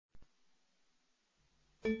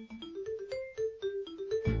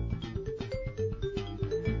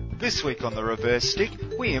This week on the Reverse Stick,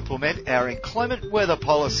 we implement our inclement weather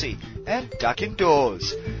policy and duck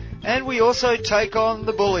indoors. And we also take on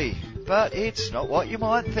the bully, but it's not what you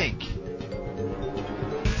might think.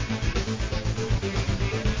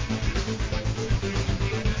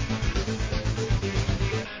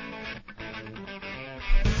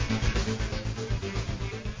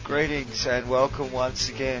 Greetings and welcome once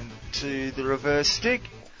again to the Reverse Stick.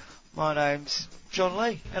 My name's John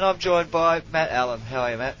Lee, and I'm joined by Matt Allen. How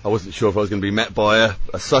are you, Matt? I wasn't sure if I was going to be met by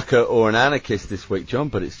a sucker or an anarchist this week, John,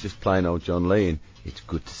 but it's just plain old John Lee, and it's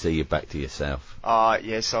good to see you back to yourself.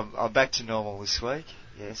 Yes, I'm back to normal this week.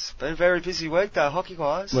 Yes, been a very busy week though,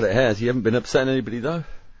 hockey-wise. Well, it has. You haven't been upsetting anybody though?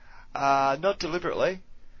 Not deliberately.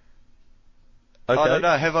 Okay. I don't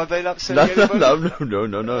know. Have I been upsetting anybody?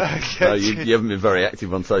 No. Okay. No, you haven't been very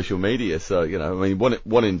active on social media, so, you know, I mean,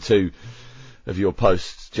 one in two of your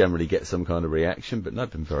posts generally get some kind of reaction, but no,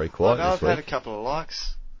 I've been very quiet this I've week. had a couple of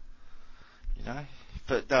likes, you know,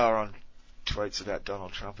 but they were on tweets about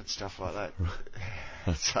Donald Trump and stuff like that.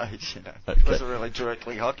 So, you know, it wasn't really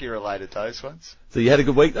directly hockey related, those ones. So you had a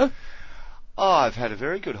good week, though? Oh, I've had a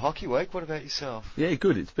very good hockey week. What about yourself? Yeah,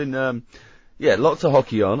 good. It's been, lots of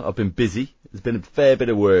hockey on. I've been busy. There's been a fair bit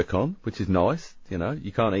of work on, which is nice. You know,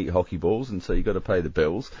 you can't eat hockey balls, and so you've got to pay the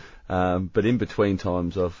bills. But in between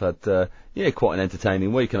times, I've had, quite an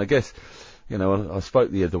entertaining week. And I guess, you know, I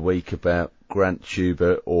spoke the other week about Grant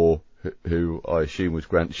Schubert, or who I assume was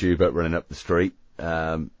Grant Schubert, running up the street,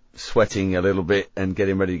 sweating a little bit and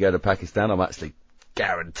getting ready to go to Pakistan. I'm actually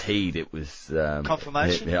guaranteed it was...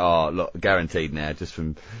 confirmation? Look, guaranteed now, just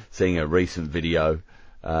from seeing a recent video.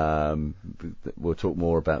 We'll talk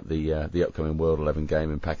more about the upcoming World 11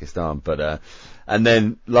 game in Pakistan, but and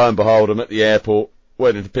then lo and behold, I'm at the airport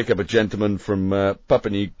waiting to pick up a gentleman from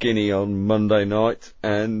Papua New Guinea on Monday night,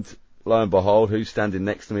 and lo and behold, who's standing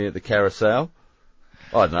next to me at the carousel?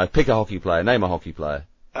 I don't know. Pick a hockey player. Name a hockey player.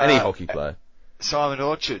 Any hockey player. Simon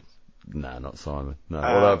Orchard. No, not Simon. No.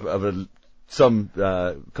 Well, I've had some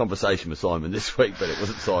conversation with Simon this week, but it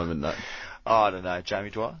wasn't Simon. No. Oh, I don't know, Jamie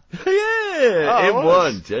Dwyer? Yeah, it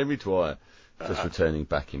won, Jamie Dwyer. Just returning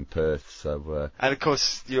back in Perth, so... And of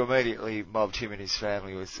course, you immediately mobbed him and his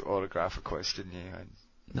family with autograph requests, didn't you?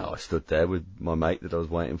 No, I stood there with my mate that I was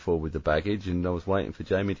waiting for with the baggage, and I was waiting for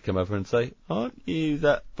Jamie to come over and say, "Aren't you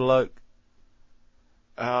that bloke?"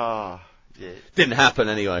 Oh, yeah. Didn't happen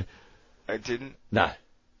anyway. It didn't? No.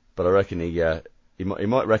 But I reckon he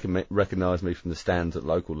might recognise me from the stands at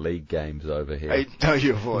local league games over here. I know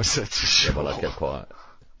your voice, that's for sure. Yeah, well, I kept quiet.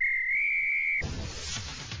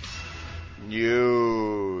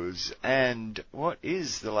 News. And what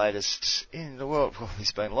is the latest in the world? Well,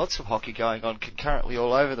 there's been lots of hockey going on concurrently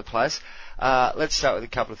all over the place. Let's start with a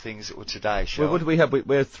couple of things that were today, shall we? Well, what do we have?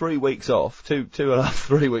 We had 3 weeks off, 2.5,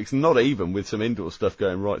 3 weeks, not even, with some indoor stuff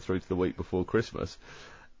going right through to the week before Christmas.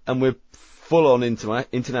 And we're full on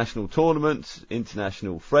international tournaments,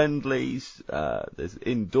 international friendlies, there's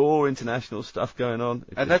indoor international stuff going on.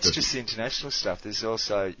 And that's just the international stuff. There's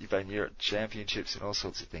also, you've been Europe Championships and all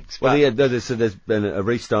sorts of things. Well, yeah, there's been a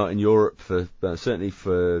restart in Europe for, certainly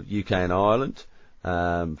for UK and Ireland,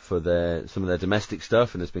 for some of their domestic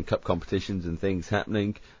stuff, and there's been cup competitions and things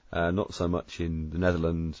happening, not so much in the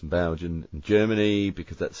Netherlands and Belgium and Germany,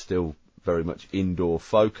 because that's still very much indoor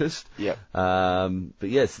focused. Yeah. But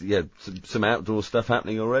yes, some outdoor stuff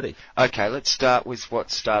happening already. Okay, let's start with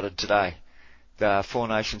what started today. The Four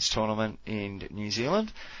Nations tournament in New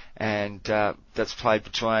Zealand, and that's played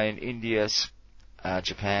between India,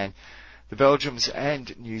 Japan, the Belgians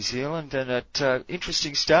and New Zealand, and an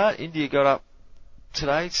interesting start. India got up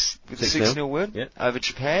today with a 6-0 win over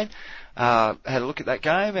Japan. Had a look at that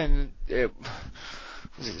game, and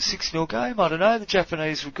was it a 6-0 game? I don't know. The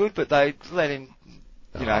Japanese were good, but they let in,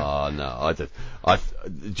 you know. Oh, no. The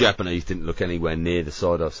Japanese didn't look anywhere near the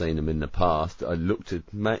side I've seen them in the past. I looked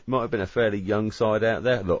at, might have been a fairly young side out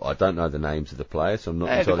there. Look, I don't know the names of the players, so I'm not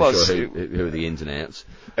entirely sure who are the ins and outs.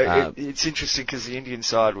 It's interesting because the Indian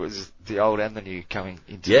side was the old and the new coming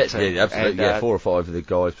into the team. Yeah, absolutely. And, 4 or 5 of the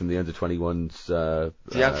guys from the under-21s. The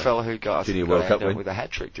young fella who got World Cup win with a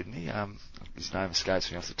hat-trick, didn't he? His name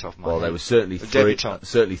escapes me off the top of my head. Well, there was certainly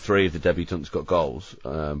three of the debutants got goals.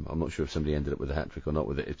 I'm not sure if somebody ended up with a hat-trick or not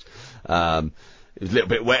with it. It was a little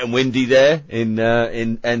bit wet and windy there in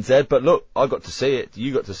NZ, but look, I got to see it.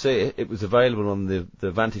 You got to see it. It was available on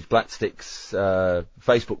the Vantage Blacksticks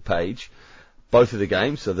Facebook page. Both of the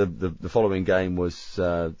games. So the following game was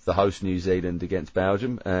the host New Zealand against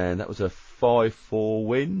Belgium, and that was a 5-4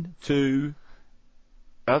 win to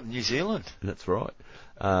New Zealand. That's right.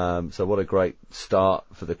 So what a great start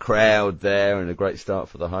for the crowd there, and a great start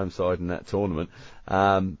for the home side in that tournament.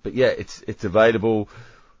 But yeah, it's available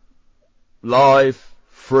live,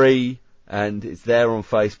 free, and it's there on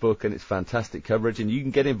Facebook, and it's fantastic coverage, and you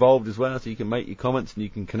can get involved as well, so you can make your comments and you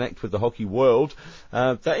can connect with the hockey world.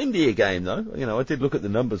 That India game, though, I did look at the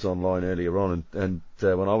numbers online earlier on, and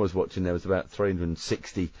when I was watching, there was about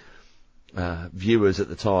 360 viewers at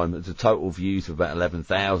the time. It was a total views of about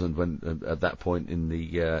 11,000 when at that point in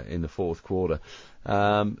the fourth quarter.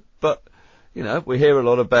 But we hear a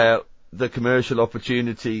lot about the commercial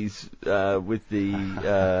opportunities with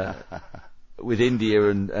the with India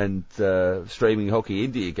and streaming Hockey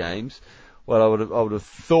India games. Well, I would have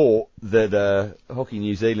thought that Hockey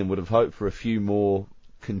New Zealand would have hoped for a few more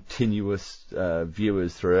continuous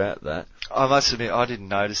viewers throughout that. I must admit, I didn't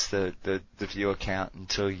notice the viewer count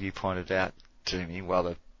until you pointed out to me while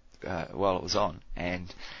it was on,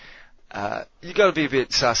 and you got to be a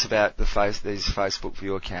bit sus about these Facebook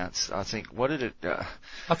viewer counts. I think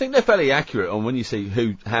I think they're fairly accurate on when you see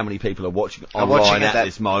how many people are watching online at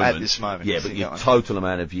this moment. At this moment, yeah, but your total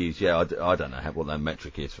amount of views, yeah, I don't know what that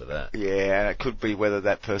metric is for that. Yeah, and it could be whether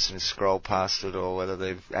that person has scrolled past it or whether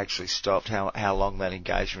they've actually stopped. How long that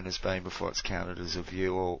engagement has been before it's counted as a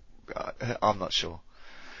view, or I'm not sure.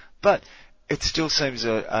 But it still seems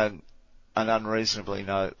an unreasonably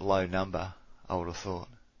low number, I would have thought.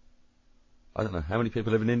 I don't know. How many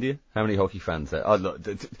people live in India? How many hockey fans there?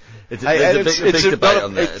 It's a big debate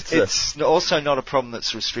on that. It's also not a problem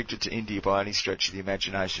that's restricted to India by any stretch of the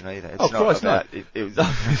imagination either. It's Christ, no.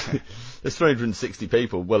 There's 360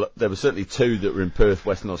 people. Well, there were certainly 2 that were in Perth,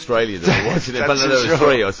 Western Australia that were watching it. But there were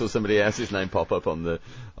 3. I saw somebody else's name pop up on there.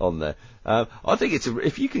 I think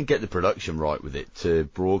if you can get the production right with it to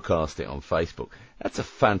broadcast it on Facebook, that's a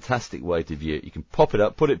fantastic way to view it. You can pop it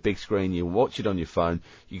up, put it big screen, you watch it on your phone,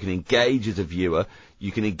 you can engage as a viewer,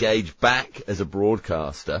 you can engage back as a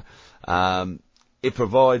broadcaster. It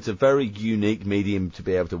provides a very unique medium to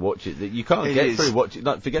be able to watch it that you can't get through watching.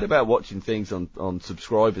 Forget about watching things on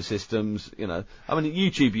subscriber systems. I mean, at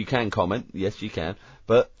YouTube you can comment, yes you can,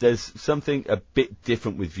 but there's something a bit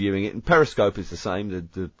different with viewing it. And Periscope is the same,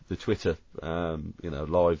 the Twitter,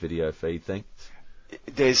 live video feed thing.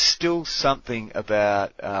 There's still something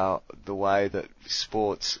about the way that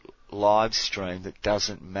sports live stream that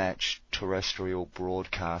doesn't match terrestrial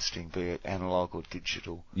broadcasting, be it analog or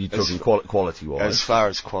digital. You're talking quality-wise? As far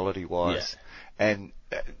as quality-wise. Yeah. And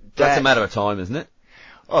that's a matter of time, isn't it?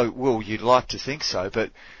 Oh, well, you'd like to think so,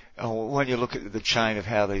 but when you look at the chain of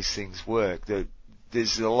how these things work,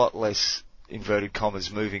 there's a lot less, inverted commas,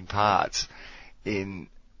 moving parts in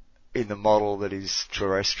the model that is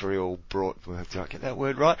terrestrial did I get that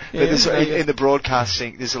word right? Yeah, but in the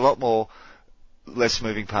broadcasting, there's a lot more less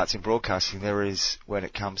moving parts in broadcasting there is when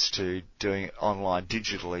it comes to doing it online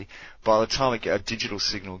digitally. By the time a digital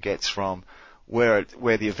signal gets from where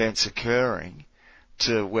the event's occurring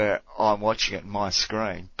to where I'm watching it on my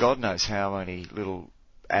screen, God knows how many little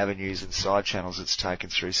avenues and side channels it's taken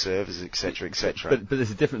through servers, etc., etc. But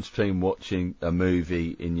there's a difference between watching a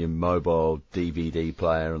movie in your mobile DVD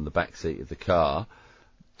player on the back seat of the car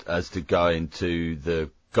as to going to the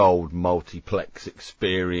gold multiplex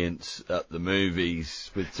experience at the movies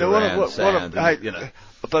with surround sound.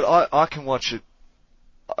 But I can watch it.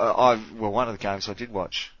 One of the games I did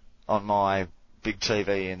watch on my big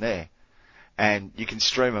TV in there. And you can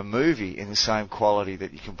stream a movie in the same quality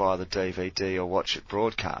that you can buy the DVD or watch it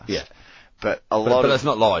broadcast. Yeah. But that's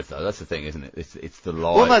not live though. That's the thing, isn't it? It's the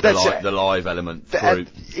live, the live element.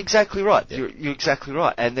 Exactly right. Yeah. You're exactly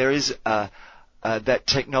right. And there is that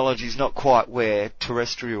technology is not quite where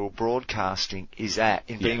terrestrial broadcasting is at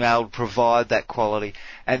in being able to provide that quality.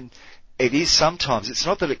 And it is sometimes. It's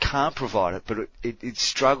not that it can't provide it, but it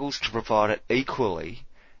struggles to provide it equally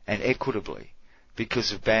and equitably,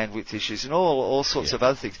 because of bandwidth issues and all sorts of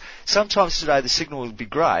other things. Sometimes today the signal would be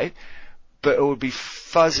great, but it would be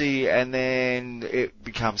fuzzy and then it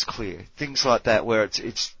becomes clear. Things like that where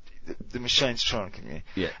it's the machine's trying to,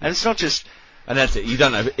 yeah. And it's not just... And that's it. You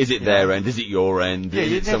don't know, is it their end? Is it your end? Yeah,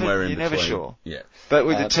 is it somewhere in between? You're never sure. Yeah. But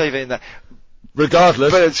with the TV and that...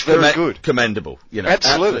 Regardless, but it's very good. Commendable.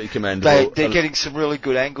 Absolutely commendable. They're getting some really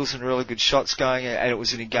good angles and really good shots going, and it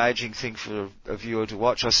was an engaging thing for a viewer to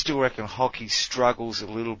watch. I still reckon hockey struggles a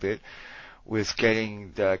little bit with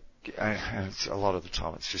getting a lot of the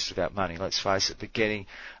time it's just about money, let's face it, but getting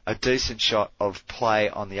a decent shot of play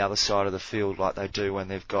on the other side of the field like they do when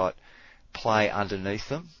they've got play underneath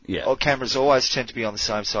them. Yeah. Or cameras always tend to be on the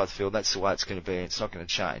same side of the field. That's the way it's going to be. It's not going to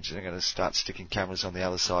change. They're going to start sticking cameras on the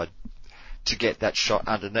other side to get that shot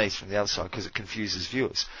underneath from the other side because it confuses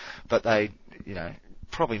viewers. But they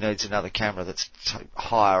probably needs another camera that's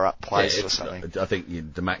higher up placed or something. I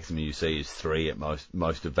think the maximum you see is 3 at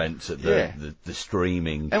most events at the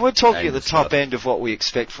streaming. And we're talking at the top end of what we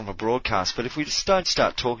expect from a broadcast, but if we just don't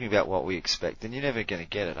start talking about what we expect, then you're never going to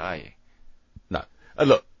get it, are you? No. And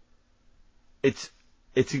look, it's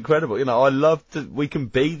incredible. You know, I love that we can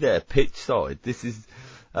be there pitch side. This is,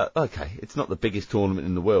 okay, it's not the biggest tournament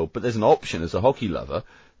in the world, but there's an option as a hockey lover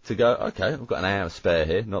to go, okay, I've got an hour spare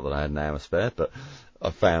here. Not that I had an hour spare, but I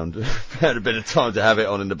found a bit of time to have it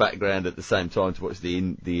on in the background at the same time to watch the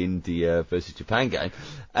India versus Japan game.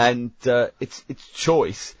 And it's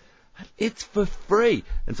choice. It's for free.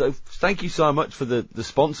 And so thank you so much for the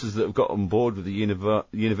sponsors that have got on board with the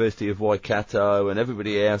University of Waikato and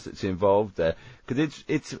everybody else that's involved there. Because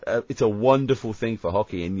it's a wonderful thing for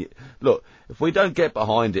hockey. And look, if we don't get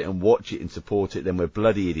behind it and watch it and support it, then we're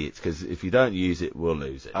bloody idiots. Because if you don't use it, we'll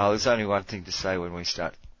lose it. Oh, there's only one thing to say when we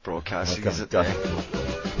start broadcasting, isn't there?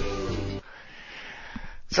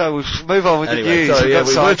 So we'll move on with the news. Sorry, we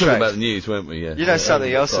were talking about the news, weren't we? Yeah. You know,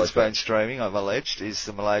 something else that's been streaming, I'm alleged, is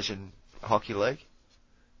the Malaysian Hockey League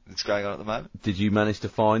that's going on at the moment. Did you manage to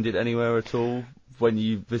find it anywhere at all when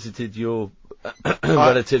you visited your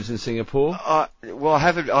relatives in Singapore? Well, I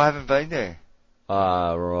haven't been there.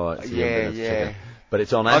 Ah, right. So yeah. But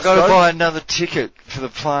it's on Astro? I've got to buy another ticket for the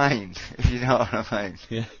plane, if you know what I mean.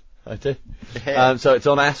 Yeah, I do. Yeah. So it's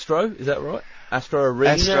on Astro, is that right? Astro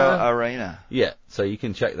Arena? Astro Arena. Yeah, so you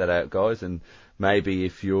can check that out, guys, and maybe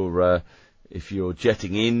if you're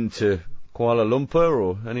jetting into Kuala Lumpur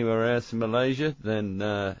or anywhere else in Malaysia, then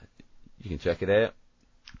you can check it out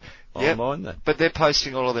online there. But they're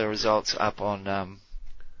posting all of their results up on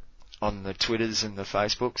the Twitters and the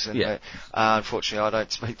Facebooks, and unfortunately I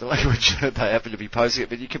don't speak the language that they happen to be posting it,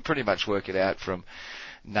 but you can pretty much work it out from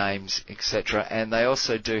names, etc. And they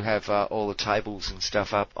also do have all the tables and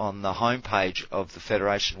stuff up on the homepage of the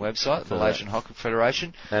Federation website, the Malaysian Hockey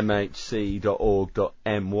Federation. mhc.org.my.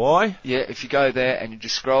 Yeah, if you go there and you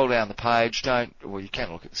just scroll down the page, you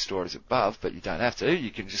can look at the stories above, but you don't have to.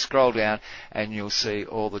 You can just scroll down and you'll see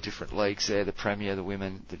all the different leagues there, the Premier, the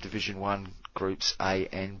Women, the Division 1 groups A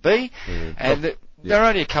and B. And they're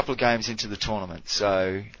only a couple of games into the tournament,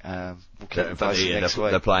 so we'll keep them posted next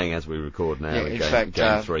week. They're playing as we record now. Yeah, in fact,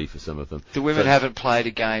 game 3 for some of them. The women haven't played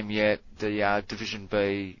a game yet. The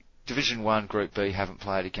Division 1 Group B haven't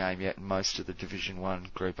played a game yet, and most of the Division 1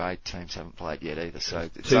 Group A teams haven't played yet either, so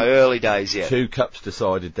it's early days yet. 2 cups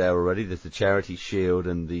decided there already. There's the Charity Shield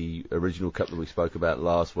and the original cup that we spoke about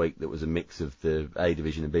last week that was a mix of the A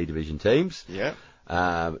Division and B Division teams. Yeah.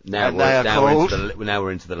 Now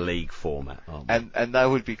we're into the league format, aren't we? And they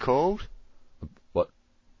would be called? What?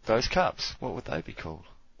 Those cups. What would they be called?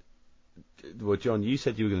 Well, John, you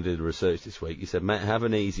said you were going to do the research this week. You said, Matt, have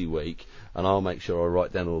an easy week, and I'll make sure I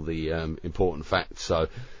write down all the important facts so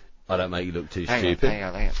I don't make you look too stupid. Hang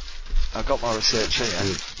on. I've got my research here.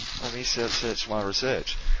 Let me search my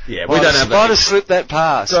research. Yeah, we don't have that. Might have slipped that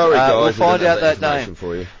past. Sorry, guys. We'll find out that name.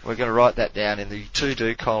 For you. We're going to write that down in the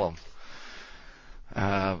to-do column.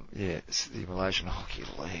 It's the Malaysian Hockey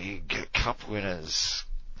League Cup winners.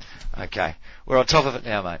 Okay, we're on top of it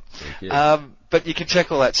now, mate. Thank you. But you can check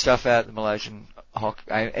all that stuff out at the Malaysian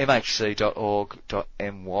mhc.org.my,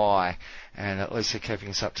 and at least they're keeping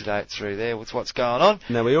us up to date through there with what's going on.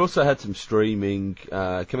 Now, we also had some streaming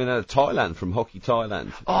coming out of Thailand, from Hockey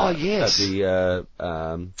Thailand. Yes. At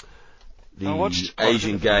the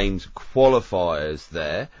Asian Games qualifiers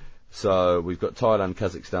there. So we've got Thailand,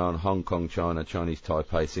 Kazakhstan, Hong Kong, China, Chinese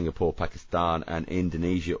Taipei, Singapore, Pakistan and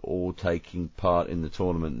Indonesia all taking part in the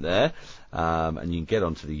tournament there. And you can get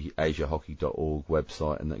onto the asiahockey.org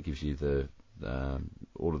website, and that gives you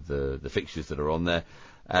all of the fixtures that are on there.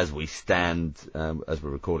 As we stand, as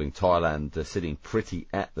we're recording, Thailand sitting pretty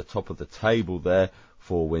at the top of the table there.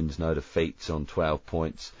 4 wins, no defeats on 12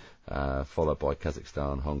 points, followed by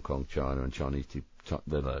Kazakhstan, Hong Kong, China and Chinese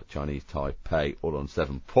Taipei, all on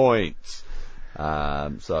 7 points.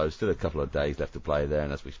 So still a couple of days left to play there,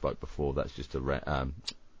 and as we spoke before, that's just a round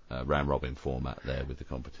robin format there with the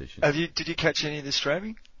competition. Did you catch any of the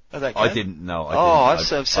streaming of that game? I didn't know. I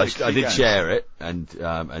did share it,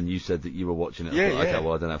 and you said that you were watching it. Yeah, Okay,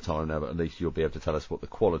 well I don't have time now, but at least you'll be able to tell us what the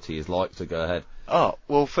quality is like. So go ahead. Oh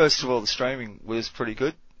well, first of all, the streaming was pretty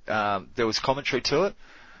good. There was commentary to it.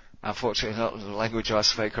 Unfortunately, not the language I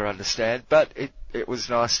speak or understand, but it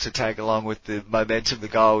was nice to tag along with the momentum the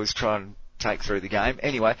guy was trying to take through the game.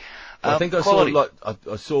 Anyway, I think I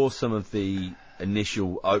saw some of the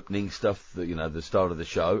initial opening stuff, the start of the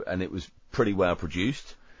show, and it was pretty well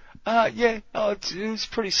produced. It was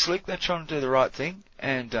pretty slick. They're trying to do the right thing,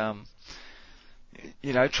 and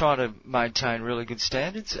trying to maintain really good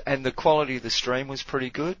standards, and the quality of the stream was pretty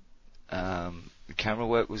good. The camera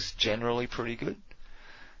work was generally pretty good.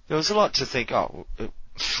 There was a lot to think,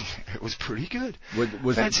 it was pretty good.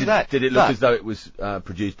 Fancy that. Did it look as though it was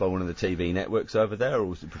produced by one of the TV networks over there, or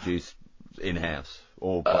was it produced in-house?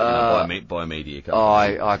 Or by a media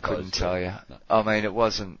company? I couldn't tell you. No. I mean, it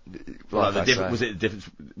wasn't. Was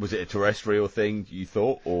it a terrestrial thing, you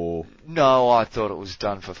thought, or? No, I thought it was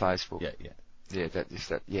done for Facebook.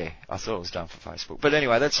 Yeah. I thought it was done for Facebook. But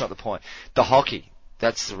anyway, that's not the point. The hockey,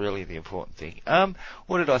 that's really the important thing.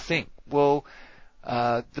 What did I think? Well,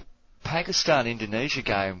 the Pakistan-Indonesia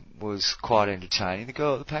game was quite entertaining. The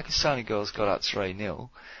Pakistani girls got up 3-0.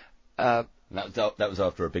 That was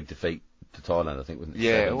after a big defeat to Thailand, I think, wasn't it?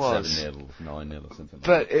 Yeah, it was. 7-0 or 9-0 or something.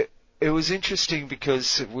 But it was interesting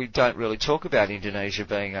because we don't really talk about Indonesia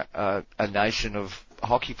being a nation of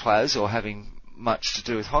hockey players or having much to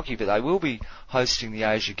do with hockey, but they will be hosting the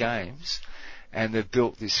Asia Games, and they've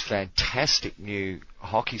built this fantastic new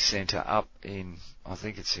hockey centre up in, I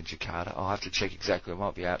think it's in Jakarta. I'll have to check exactly. It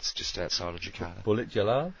might be just outside of Jakarta. Bullet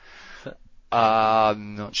Jalal?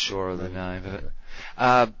 I'm not sure of the name of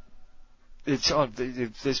it. It's on.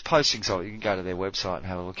 There's postings of it. You can go to their website and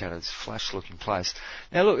have a look at it. It's a flash-looking place.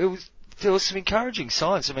 Now, look, there was some encouraging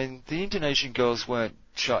signs. I mean, the Indonesian girls weren't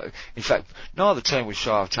shy. In fact, neither team was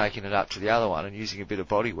shy of taking it up to the other one and using a bit of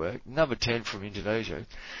body work. Number 10 from Indonesia,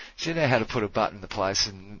 she knew how to put a butt in the place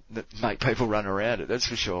and make people run around it. That's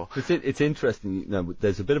for sure. It's interesting.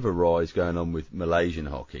 There's a bit of a rise going on with Malaysian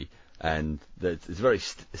hockey. And it's a very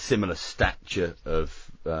similar stature of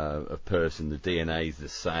person. The DNA is the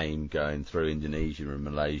same going through Indonesia and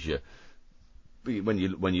Malaysia. When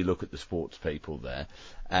you look at the sports people there,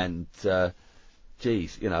 and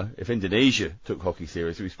if Indonesia took hockey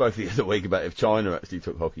seriously, we spoke the other week about if China actually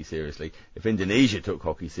took hockey seriously. If Indonesia took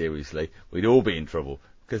hockey seriously, we'd all be in trouble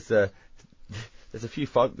because there's a few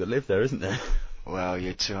folk that live there, isn't there? Well,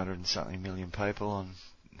 200 and something million people on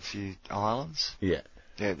a few islands. Yeah.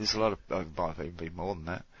 Yeah, there's a lot of, might even be more than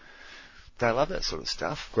that. They love that sort of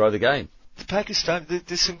stuff. Grow the game.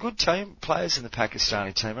 There's some good players in the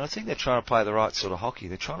Pakistani team, and I think they're trying to play the right sort of hockey.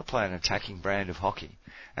 They're trying to play an attacking brand of hockey,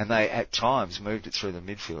 and they at times moved it through the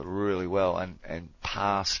midfield really well and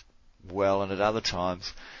passed well, and at other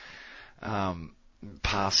times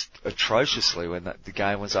passed atrociously when the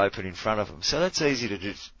game was open in front of them. So that's easy to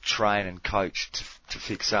just train and coach to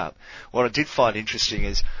fix up. What I did find interesting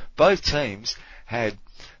is both teams had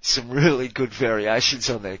some really good variations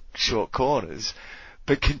on their short corners,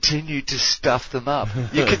 but continued to stuff them up.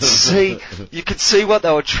 You could see what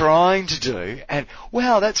they were trying to do, and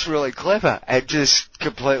wow, that's really clever. And just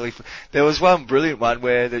completely, there was one brilliant one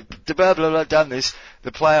where the blah blah blah done this.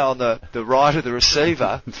 The player on the right of the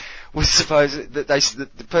receiver was supposed that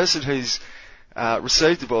the person who's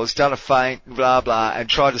received the ball has done a feint, blah blah, and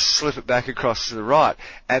tried to slip it back across to the right,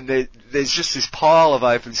 and there's just this pile of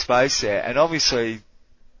open space there, and obviously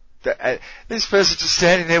this person's just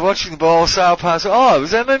standing there watching the ball sail past.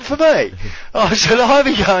 Was that meant for me? Should I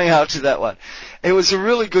be going after that one? It was a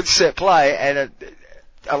really good set play, and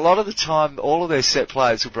a lot of the time, all of their set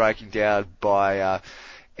plays were breaking down by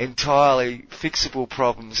entirely fixable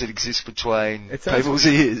problems that exist between people's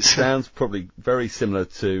ears. Sounds probably very similar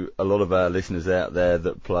to a lot of our listeners out there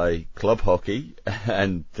that play club hockey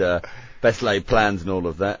and best laid plans and all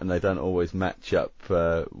of that, and they don't always match up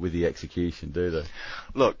with the execution, do they?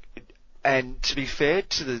 Look, and to be fair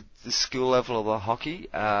to the skill level of the hockey,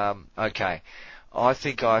 okay, I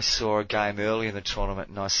think I saw a game early in the tournament,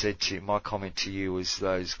 and I said my comment to you was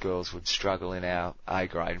those girls would struggle in our A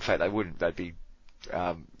grade. In fact, they wouldn't. They'd be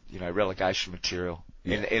relegation material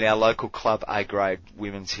in our local club A grade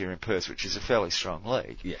women's here in Perth, which is a fairly strong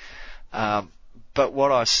league. Yeah. But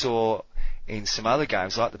what I saw in some other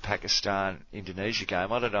games, like the Pakistan-Indonesia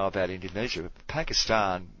game, I don't know about Indonesia, but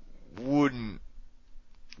Pakistan wouldn't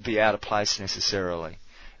be out of place necessarily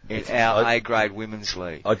in our A grade women's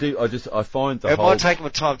league. I find it might take them a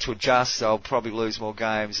time to adjust. They'll probably lose more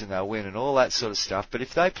games and they'll win and all that sort of stuff. But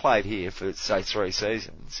if they played here for say 3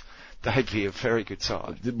 seasons, they'd be a very good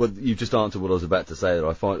side. Well, you've just answered what I was about to say. That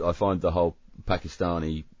I find the whole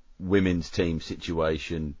Pakistani women's team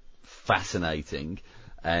situation fascinating,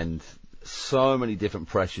 and so many different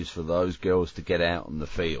pressures for those girls to get out on the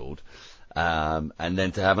field, and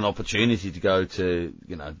then to have an opportunity to go to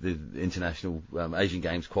the international Asian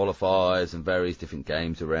Games qualifiers and various different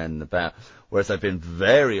games around and about. Whereas they've been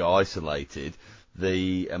very isolated.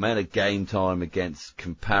 The amount of game time against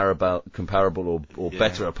comparable or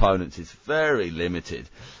better opponents is very limited,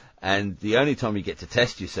 and the only time you get to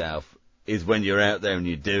test yourself is when you're out there and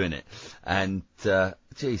you're doing it. And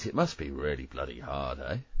Geez, it must be really bloody hard,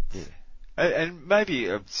 eh? Yeah. And maybe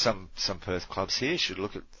some Perth clubs here should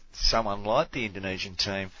look at someone like the Indonesian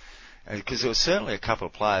team, because there were certainly a couple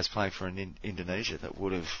of players playing for Indonesia that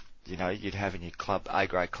would have, you'd have in your club,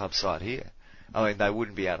 A-grade club side here. I mean, they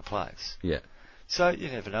wouldn't be out of place. Yeah. So you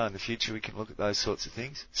never know. In the future, we can look at those sorts of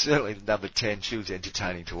things. Certainly, the number 10, she was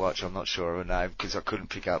entertaining to watch. I'm not sure of her name because I couldn't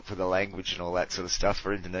pick up for the language and all that sort of stuff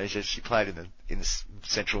for Indonesia. She played in the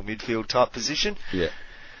central midfield type position. Yeah.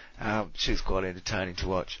 She was quite entertaining to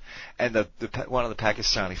watch. And one of the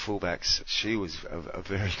Pakistani fullbacks, she was a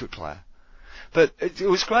very good player. But it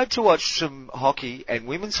was great to watch some hockey and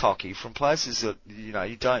women's hockey from places that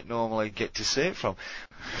you don't normally get to see it from.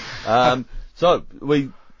 So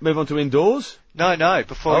we move on to indoors. No.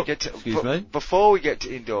 Before we get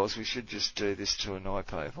to indoors, we should just do this to annoy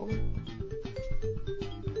people.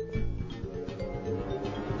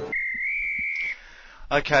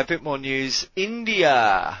 Okay, a bit more news.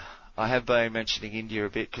 India. I have been mentioning India a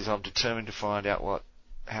bit because I'm determined to find out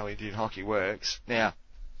how Indian hockey works. Now,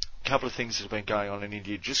 a couple of things that have been going on in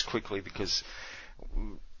India just quickly because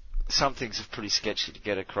some things are pretty sketchy to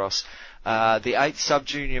get across. The 8th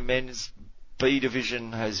sub-junior men's B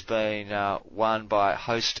division has been won by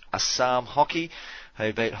host Assam Hockey,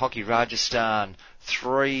 who beat Hockey Rajasthan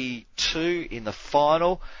 3-2 in the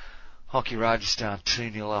final. Hockey Rajasthan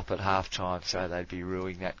 2-0 up at half-time, so they'd be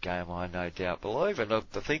ruining that game, I no doubt believe. And I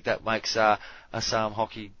think that makes Assam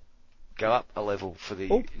Hockey go up a level for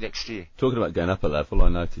the next year. Talking about going up a level, I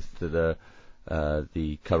noticed that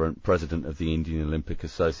the current president of the Indian Olympic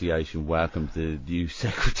Association welcomed the new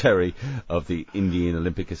secretary of the Indian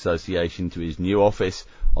Olympic Association to his new office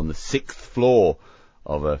on the 6th floor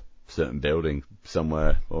of a certain building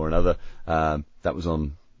somewhere or another. That was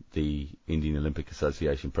on the Indian Olympic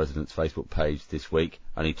Association president's Facebook page this week.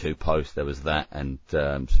 Only 2 posts. There was that and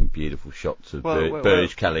some beautiful shots of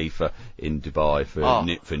Burj Khalifa in Dubai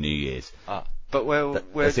for New Year's. But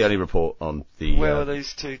that's the only report on the... Where were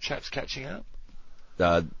these two chaps catching up?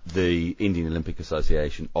 The Indian Olympic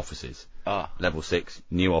Association offices. Level 6,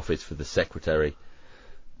 new office for the secretary.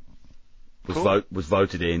 Was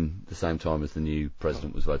voted in the same time as the new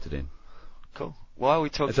president was voted in. Cool. Why are we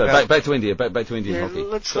talking about... Back to India, back to Indian hockey.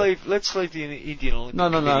 Let's leave the Indian Olympic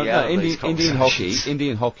No.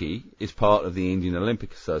 Indian hockey is part of the Indian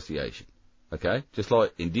Olympic Association. Okay? Just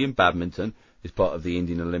like Indian badminton is part of the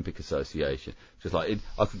Indian Olympic Association. Just like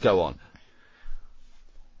I could go on.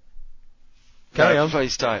 Carry on.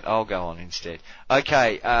 Please don't. I'll go on instead.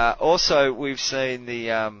 Okay. Also, we've seen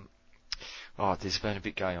the. There's been a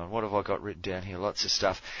bit going on. What have I got written down here? Lots of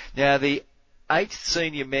stuff. Now, the 8th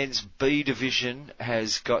senior men's B division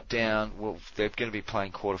has got down. Well, they're going to be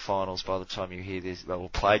playing quarterfinals by the time you hear this. They will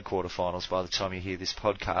played quarterfinals by the time you hear this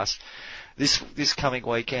podcast. This coming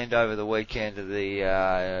weekend, over the weekend of the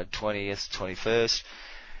 20th, 21st.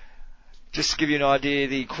 Just to give you an idea,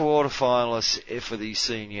 the quarterfinalists for the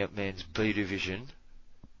senior men's B division,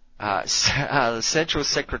 the Central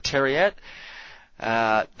Secretariat,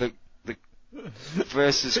 the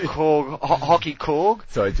versus Hockey Korg.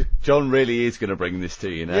 Sorry, John really is going to bring this to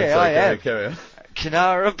you now. Yeah, I am. Carry on.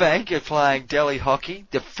 Canara Bank are playing Delhi Hockey.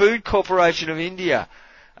 The Food Corporation of India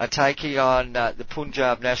are taking on the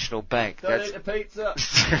Punjab National Bank. Don't eat the pizza.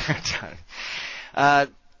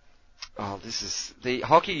 This is the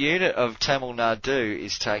hockey unit of Tamil Nadu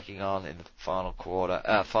is taking on in the final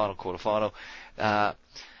quarterfinal.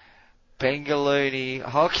 Bengaluru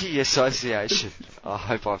Hockey Association. I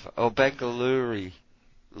hope Bengaluru.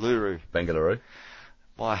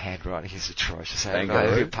 My handwriting is atrocious. I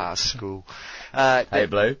haven't passed school. Hey,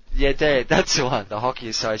 Blue. Yeah, that's the one. The Hockey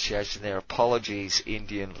Association. Their apologies,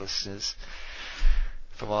 Indian listeners,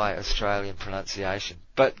 for my Australian pronunciation.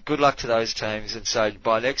 But good luck to those teams. And so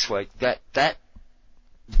by next week, that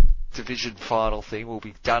division final thing will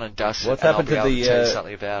be done and dusted. What's happened to tell you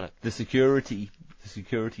something about it. The security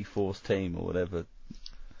force team or whatever?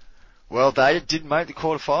 Well, they didn't make the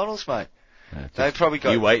quarterfinals, mate. They probably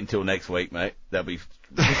got. You wait until next week, mate. They'll be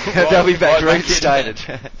they'll be back reinstated.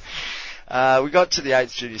 We got to the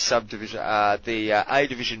 8th junior subdivision. The A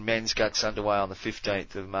division men's gets underway on the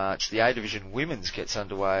 15th of March. The A division women's gets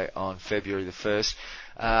underway on February the 1st.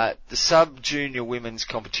 The sub-junior women's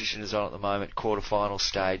competition is on at the moment, quarter-final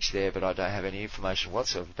stage there, but I don't have any information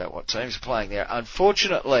whatsoever about what teams are playing there,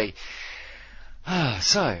 unfortunately.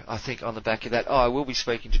 So, I think on the back of that, I will be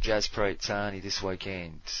speaking to Jaspreet Sahni this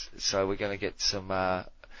weekend, so we're going to get some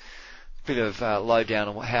bit of lowdown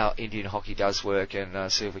on how Indian hockey does work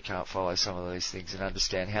and see if we can't follow some of these things and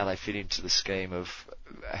understand how they fit into the scheme of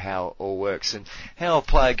how it all works and how a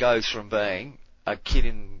player goes from being a kid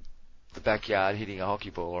in the backyard hitting a hockey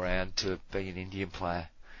ball around to being an Indian player.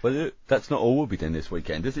 Well, that's not all we'll be doing this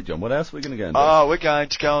weekend, is it, John? What else are we going to go and do? Oh, we're going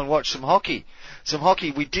to go and watch some hockey. Some hockey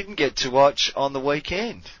we didn't get to watch on the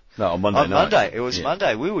weekend. No, on Monday night. Monday. It was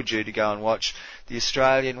Monday. We were due to go and watch the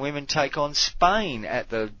Australian women take on Spain at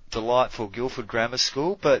the delightful Guildford Grammar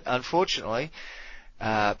School, but unfortunately,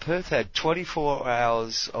 Perth had 24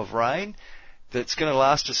 hours of rain that's going to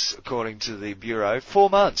last us, according to the Bureau, 4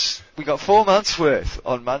 months. We got 4 months worth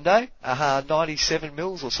on Monday, 97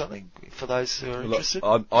 mils or something, for those who are interested.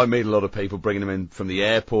 I meet a lot of people bringing them in from the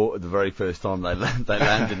airport at the very first time they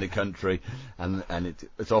land in the country, and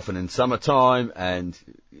it's often in summertime, and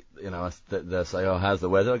they'll say, "Oh, how's the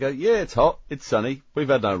weather?" I go, "Yeah, it's hot, it's sunny. We've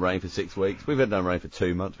had no rain for 6 weeks. We've had no rain for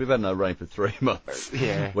 2 months. We've had no rain for 3 months.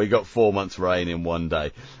 Yeah, we got 4 months rain in one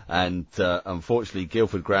day." And unfortunately,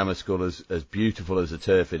 Guildford Grammar School, as beautiful as the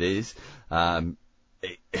turf it is,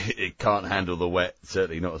 it can't handle the wet.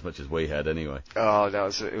 Certainly not as much as we had, anyway. Oh no,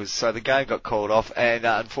 it was so the game got called off, and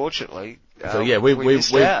unfortunately. We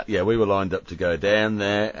were lined up to go down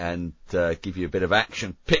there and give you a bit of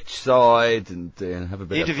action pitch side and have a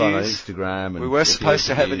bit of fun on Instagram. And we were supposed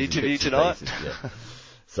to have an interview tonight.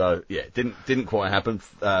 So didn't quite happen.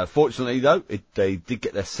 Fortunately though, they did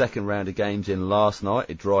get their second round of games in last night.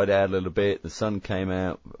 It dried out a little bit. The sun came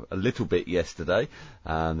out a little bit yesterday,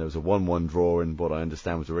 and there was a 1-1 draw in what I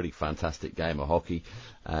understand was a really fantastic game of hockey.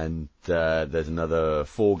 And there's another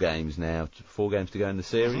 4 games to go in the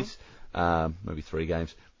series. Maybe 3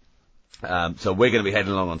 games. So we're going to be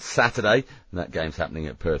heading along on Saturday, and that game's happening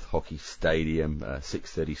at Perth Hockey Stadium,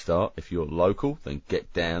 6:30 start. If you're local, then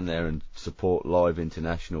get down there and support live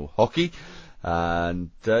international hockey.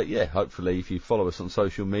 And hopefully if you follow us on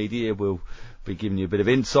social media, we'll be giving you a bit of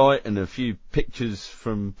insight and a few pictures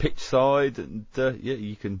from pitch side, and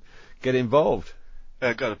you can get involved.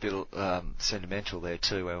 Got a bit sentimental there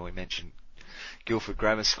too, where we mentioned Guildford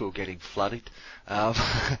Grammar School getting flooded.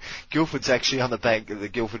 Guildford's actually on the bank. The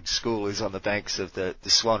Guildford School is on the banks of the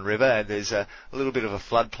Swan River, and there's a little bit of a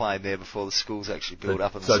floodplain there before the school's actually built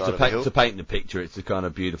up on the side of the hill. To paint the picture, it's a kind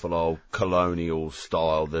of beautiful old colonial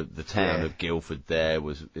style. The town of Guildford there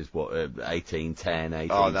is what 1810, 1820.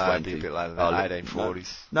 Oh no, it'd be a bit later than that,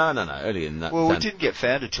 1840s. No, earlier than that. Well, we didn't get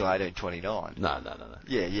founded till 1829. No.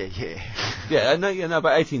 Yeah.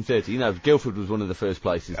 But 1830. Guildford was one of the first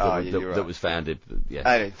places that was founded. Yeah.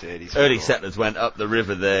 1830s. Early settlers went up the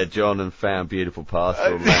river there, John, and found beautiful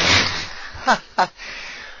pastoral land.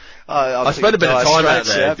 I spent a bit of time out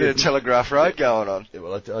there. A bit of Telegraph Road going on. Yeah,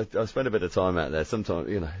 well, I spent a bit of time out there. Sometimes,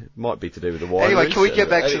 it might be to do with the wineries. Anyway, can we get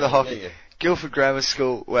back to the hockey? Yeah. Guildford Grammar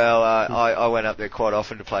School. Well, I went up there quite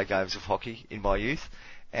often to play games of hockey in my youth,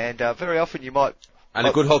 and very often you might. And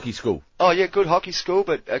a good hockey school. Oh yeah, good hockey school,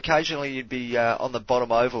 but occasionally you'd be on the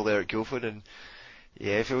bottom oval there at Guildford, and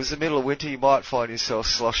yeah, if it was the middle of winter, you might find yourself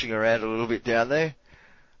sloshing around a little bit down there.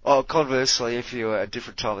 Oh, conversely, if you were at a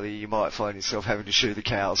different time of the year, you might find yourself having to shoo the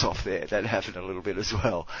cows off there. That happened a little bit as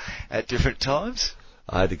well at different times.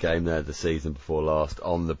 I had a game there the season before last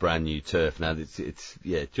on the brand new turf. Now it's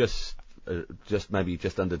just maybe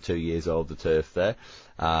just under 2 years old, the turf there,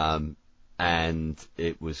 and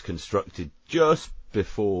it was constructed just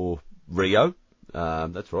before Rio.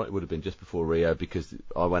 That's right, it would have been just before Rio, because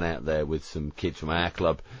I went out there with some kids from our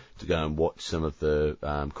club to go and watch some of the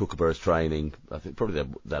Kookaburras training. I think probably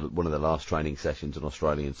one of the last training sessions on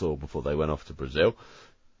Australian soil before they went off to Brazil.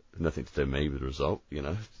 Nothing to do with me with the result,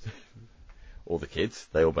 All the kids,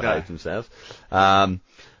 they all behaved themselves. I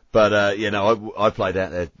played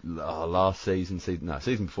out there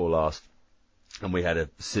season before last, and we had a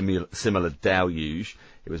similar deluge.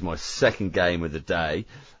 It was my second game of the day,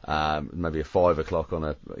 maybe 5 o'clock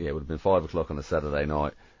it would have been 5 o'clock on a Saturday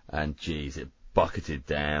night, and geez, it bucketed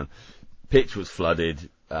down. Pitch was flooded,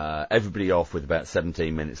 everybody off with about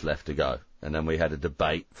 17 minutes left to go. And then we had a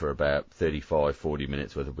debate for about 35, 40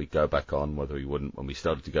 minutes whether we'd go back on, whether we wouldn't. When we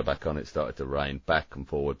started to go back on, it started to rain back and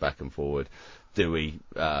forward. Do we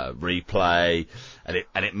replay?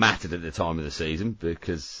 And it mattered at the time of the season,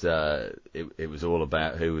 because it was all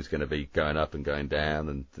about who was going to be going up and going down,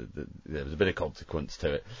 and there was a bit of consequence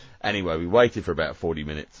to it. Anyway, we waited for about 40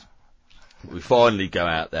 minutes. We finally go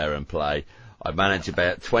out there and play. I manage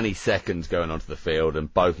about 20 seconds going onto the field,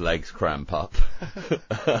 and both legs cramp up.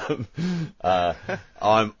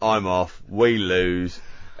 I'm off. We lose.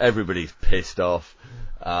 Everybody's pissed off.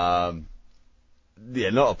 Not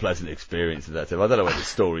a pleasant experience at that time. I don't know where the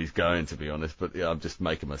story's going, to be honest, but I'm just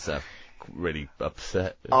making myself really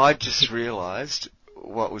upset. I just realised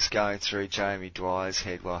what was going through Jamie Dwyer's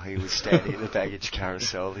head while he was standing in the baggage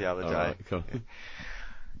carousel the other day. Right,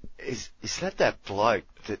 Is that bloke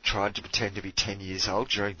that tried to pretend to be 10 years old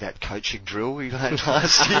during that coaching drill we had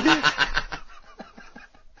last year?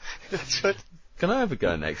 That's what... Can I have a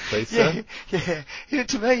go next, please, sir? Yeah. Hit it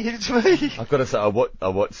to me. I've got to say, I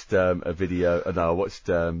watched a video. No, I watched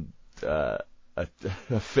a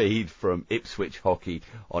feed from Ipswich Hockey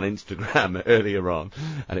on Instagram earlier on,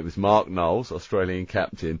 and it was Mark Knowles, Australian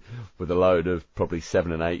captain, with a load of probably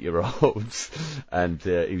 7 and 8 year olds, and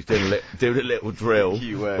he was doing a little drill.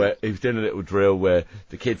 Where he was doing a little drill where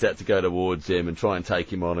the kids had to go towards him and try and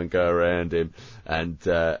take him on and go around him, and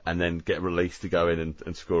then get released to go in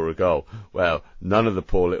and score a goal. Well, none of the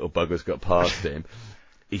poor little buggers got past him.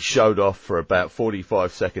 He showed off for about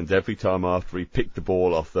 45 seconds every time after he picked the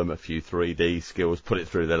ball off them, a few 3D skills, put it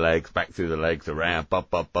through their legs, back through the legs, around, bub.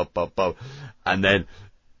 And then,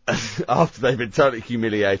 after they've been totally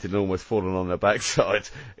humiliated and almost fallen on their backsides,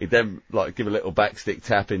 he'd then, give a little backstick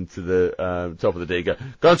tap into the top of the D, go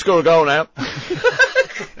and score a goal now.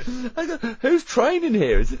 I go, who's training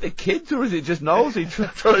here? Is it the kids or is it just Knowlesy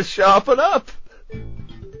trying to sharpen up?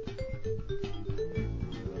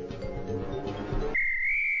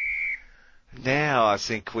 Now I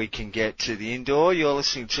think we can get to the indoor. You're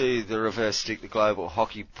listening to the Reverse Stick, the Global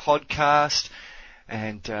Hockey Podcast,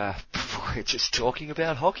 and we're just talking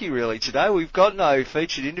about hockey really today. We've got no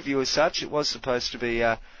featured interview as such. It was supposed to be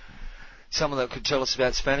someone that could tell us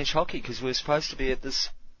about Spanish hockey because we were supposed to be at the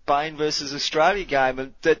Spain versus Australia game,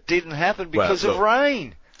 and that didn't happen because of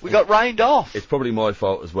rain. We got rained off. It's probably my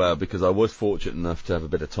fault as well because I was fortunate enough to have a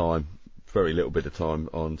bit of time, very little bit of time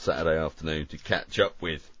on Saturday afternoon to catch up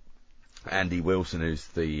with Andy Wilson, who's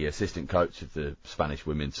the assistant coach of the Spanish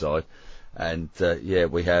women's side, and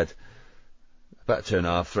we had about a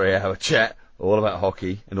 2.5, 3 hour chat all about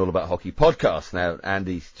hockey and all about hockey podcasts. Now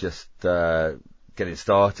Andy's just getting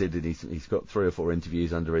started, and he's got 3 or 4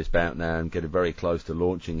 interviews under his belt now, and getting very close to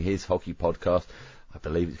launching his hockey podcast. I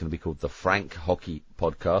believe it's going to be called the Frank Hockey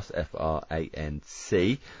Podcast,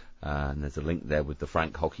 FRANC. And there's a link there with the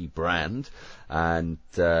Frank Hockey brand, and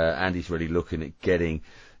Andy's really looking at getting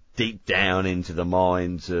deep down into the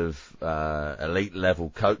minds of elite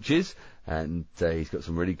level coaches, and he's got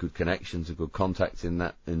some really good connections and good contacts in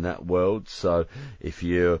that world. So if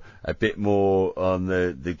you're a bit more on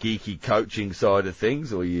the geeky coaching side of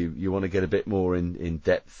things, or you want to get a bit more in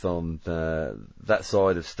depth on that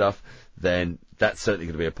side of stuff, then that's certainly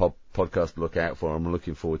going to be a podcast to look out for. I'm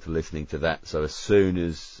looking forward to listening to that. So as soon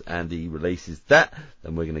as Andy releases that,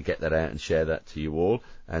 then we're going to get that out and share that to you all.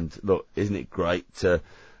 And look, isn't it great to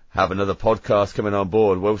have another podcast coming on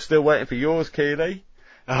board? Well, we're still waiting for yours, Keely.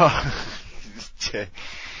 Oh,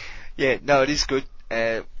 yeah, no, it is good,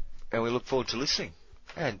 and we look forward to listening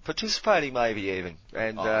and participating, maybe even,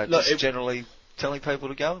 and generally telling people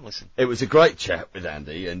to go and listen. It was a great chat with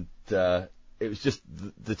Andy, and it was just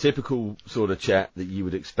the typical sort of chat that you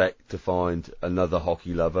would expect to find another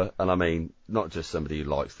hockey lover, and I mean not just somebody who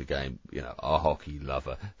likes the game, a hockey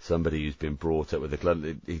lover, somebody who's been brought up with the club.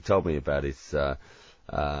 He told me about his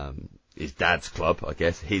dad's club, I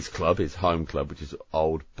guess, his club, his home club, which is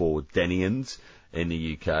Old Bordenians in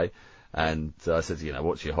the UK. And I said,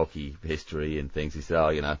 what's your hockey history and things? He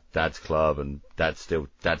said, dad's club, and dad's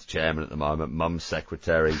chairman at the moment, mum's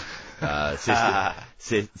secretary,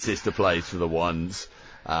 sister plays for the Ones.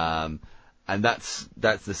 And that's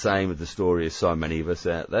the same with the story as so many of us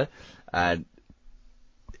out there. And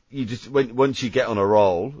you just, once you get on a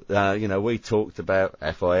roll, we talked about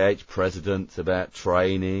FIH presidents, about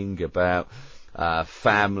training, about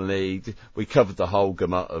family. We covered the whole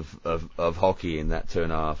gamut of hockey in that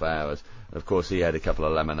 2.5 hours. And of course, he had a couple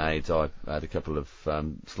of lemonades. I had a couple of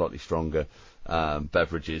slightly stronger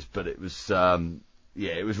beverages, but it was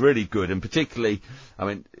it was really good. And particularly, I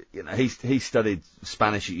mean, he studied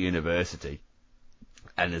Spanish at university,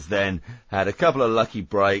 and has then had a couple of lucky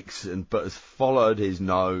breaks, but has followed his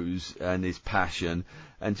nose and his passion.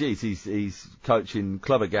 And he's coaching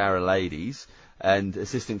Club Agara ladies and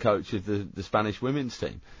assistant coach of the Spanish women's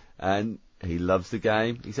team. And he loves the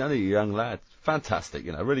game. He's only a young lad. Fantastic,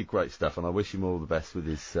 really great stuff. And I wish him all the best with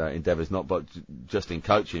his endeavours, not but just in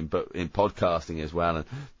coaching, but in podcasting as well. And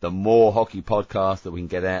the more hockey podcasts that we can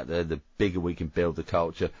get out there, the bigger we can build the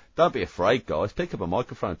culture. Don't be afraid, guys. Pick up a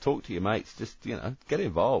microphone, talk to your mates. Just, get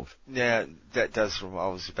involved. Yeah, that does what I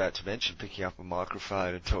was about to mention, picking up a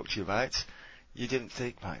microphone and talk to your mates. You didn't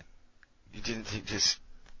think, mate. You didn't think just...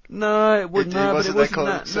 No, it wouldn't. No, but it wasn't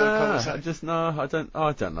that. No,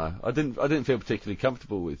 I don't know. I didn't feel particularly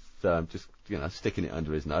comfortable with just sticking it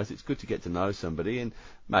under his nose. It's good to get to know somebody, and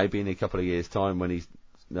maybe in a couple of years' time when he's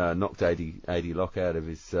knocked 80 Lock out of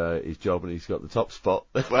his job and he's got the top spot.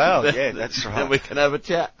 Well, yeah, that's right. Then we can have a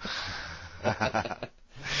chat.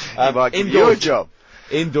 You might give you a job.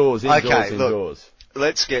 Indoors. Okay, look,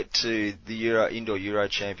 let's get to the Indoor Euro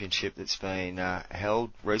Championship that's been held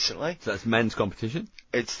recently. So that's men's competition?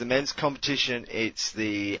 It's the men's competition. It's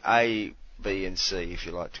the A, B and C, if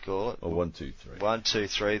you like to call it. Or 1, 2, 3. 1, 2,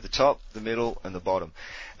 3, the top, the middle and the bottom.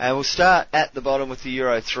 And we'll start at the bottom with the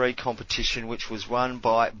Euro 3 competition, which was won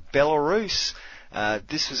by Belarus.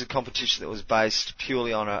 This was a competition that was based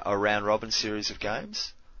purely on a round-robin series of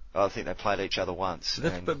games. I think they played each other once.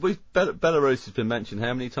 But Belarus has been mentioned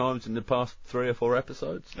how many times in the past 3 or 4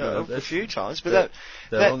 episodes? A few times, but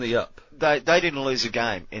they're on the up. They didn't lose a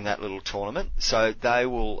game in that little tournament, so they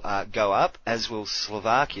will go up, as will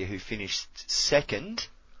Slovakia, who finished second.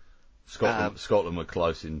 Scotland were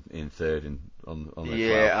close in third on their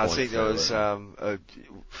yeah, I 12 think there was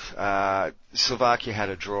Slovakia had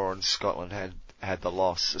a draw and Scotland had the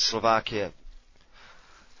loss. Slovakia,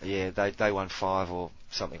 yeah, they won 5 or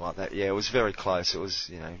something like that. Yeah, it was very close. It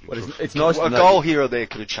was, it's nice. A goal here or there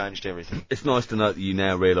could have changed everything. It's nice to note that you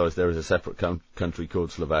now realise there is a separate country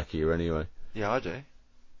called Slovakia anyway. Yeah, I do.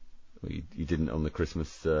 Well, you didn't on the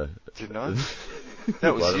Christmas. Didn't I?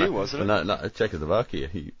 That was you, wasn't it? No, Czechoslovakia.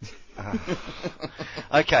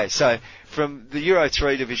 Okay, so from the Euro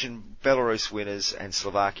 3 division, Belarus winners and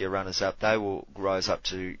Slovakia runners-up, they will rise up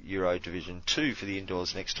to Euro Division 2 for the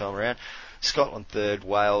indoors next time around. Scotland third,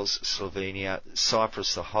 Wales, Slovenia,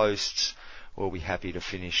 Cyprus the hosts will be happy to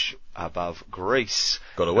finish above Greece.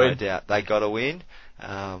 Got to win. No doubt. They got to win.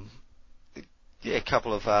 A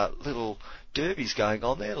couple of little derbies going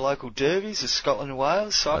on there, local derbies of Scotland and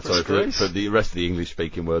Wales, Cyprus, Greece. For the rest of the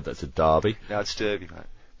English-speaking word, that's a derby. No, it's derby, mate.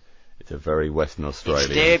 It's a very Western Australian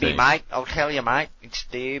It's derby, thing. mate. I'll tell you, mate. It's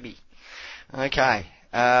derby. Okay.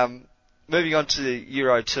 Moving on to the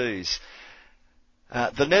Euro 2s.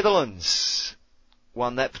 The Netherlands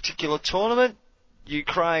won that particular tournament.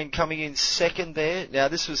 Ukraine coming in second there. Now,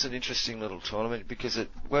 this was an interesting little tournament because it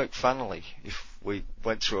worked funnily, if we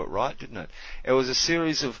went through it right, didn't it? It was a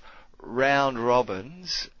series of round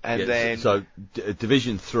robins, and then... So,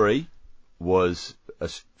 Division 3 was a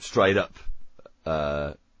straight up...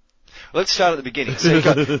 Let's start at the beginning. So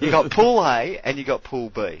you got Pool A and you got Pool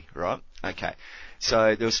B, right? Okay.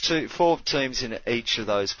 So there was 4 teams in each of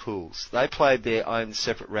those pools. They played their own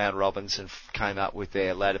separate round robins and came up with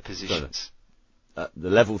their ladder positions. So, the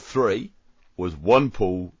level 3 was 1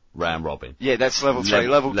 pool round robin. Yeah, that's level 3.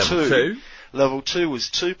 Level 2. Level 2 was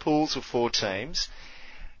 2 pools of 4 teams,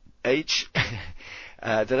 each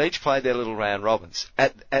that each played their little round robins.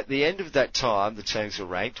 At the end of that time, the teams were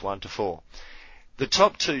ranked 1 to 4. The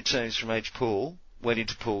top 2 teams from each pool went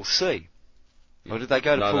into Pool C. Or did they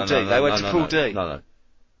go to Pool D? They went to Pool D.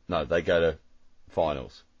 No, they go to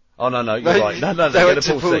finals. Oh, no, you're right. No, they go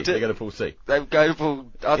to Pool C. They go to Pool C. They go to Pool...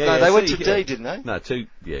 they went to D, didn't they? No,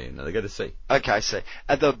 they go to C. Okay, C.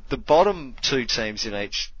 And the bottom 2 teams in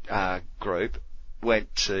each group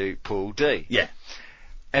went to Pool D. Yeah.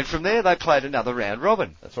 And from there, they played another round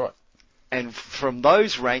robin. That's right. And from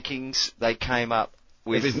those rankings, they came up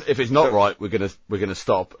with... If it's not right, we're gonna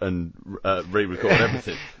stop and re-record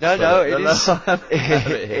everything.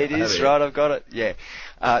 It is right. I've got it. Yeah.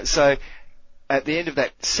 So at the end of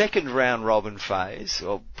that second round robin phase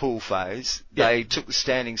or pool phase, they took the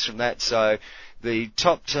standings from that. So the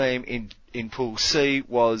top team in Pool C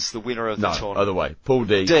was the winner of the tournament. Other way. Pool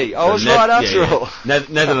D. D. I was right after all.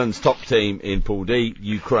 Netherlands top team in Pool D.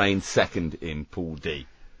 Ukraine second in Pool D.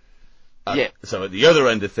 So at the other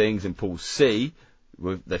end of things in Pool C,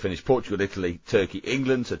 they finished Portugal, Italy, Turkey,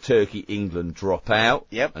 England. So Turkey, England drop out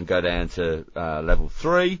and go down to level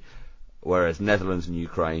 3, whereas Netherlands and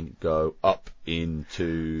Ukraine go up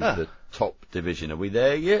into the top division. Are we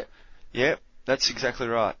there yet? Yep, that's exactly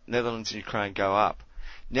right. Netherlands and Ukraine go up.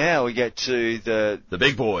 Now we get to the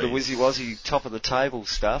big boys, the wizzy-wazzy top of the table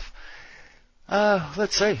stuff.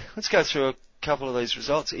 Let's see. Let's go through a couple of these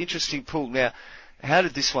results. Interesting pool. Now, how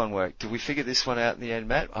did this one work? Did we figure this one out in the end,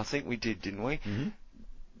 Matt? I think we did, didn't we? Mm-hmm.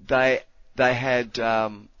 They had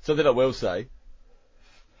something I will say.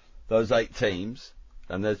 Those 8 teams,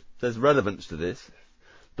 and there's relevance to this.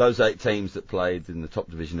 Those 8 teams that played in the top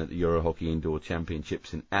division at the Euro Hockey Indoor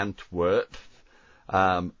Championships in Antwerp,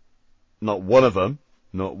 not one of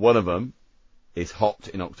them is hot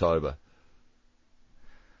in October.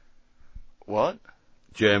 What?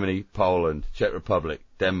 Germany, Poland, Czech Republic,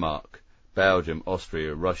 Denmark, Belgium,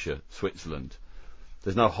 Austria, Russia, Switzerland.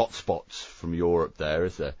 There's no hot spots from Europe there,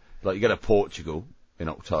 is there? Like, you go to Portugal in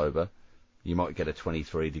October, you might get a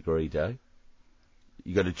 23-degree day.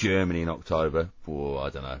 You go to Germany in October, I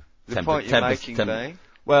don't know. The point you're making being?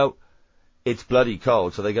 Well, it's bloody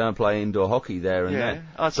cold, so they go and play indoor hockey there and then.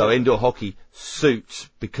 Yeah, so indoor hockey suits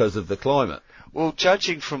because of the climate. Well,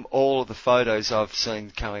 judging from all of the photos I've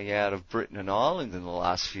seen coming out of Britain and Ireland in the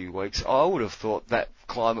last few weeks, I would have thought that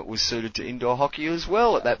climate was suited to indoor hockey as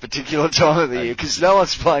well at that particular time of the year, because no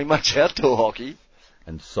one's playing much outdoor hockey.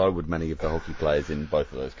 And so would many of the hockey players in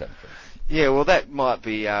both of those countries. Yeah, well, that might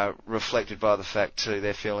be reflected by the fact, too,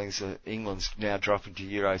 their feelings that England's now dropping to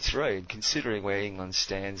Euro 3, and considering where England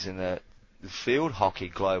stands in the field hockey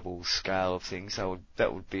global scale of things,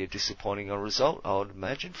 that would be a disappointing result, I would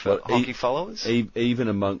imagine, for hockey followers. Even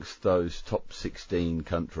amongst those top 16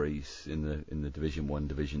 countries in the Division 1,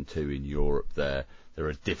 Division 2 in Europe, there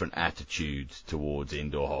are different attitudes towards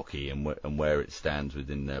indoor hockey and where it stands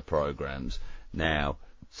within their programs. Now,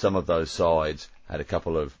 some of those sides had a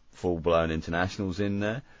couple of full-blown internationals in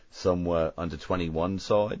there. Some were under 21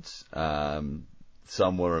 sides.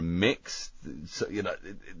 Some were a mix. So,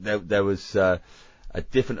 there was a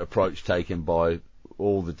different approach taken by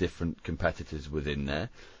all the different competitors within there.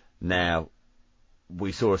 Now,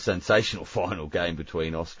 we saw a sensational final game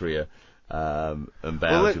between Austria and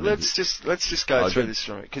Belgium. Well, let's just go through this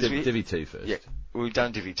from it, because Divi 2 first. Yeah, we've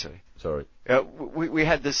done Divi 2. Sorry. We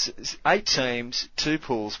had this 8 teams, 2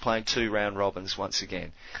 pools playing 2 round robins once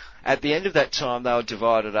again. At the end of that time, they were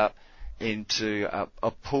divided up into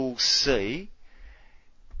a pool C,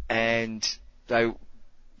 and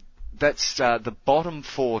that's the bottom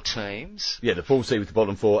 4 teams. Yeah, the pool C with the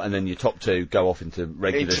bottom 4, and then your top 2 go off into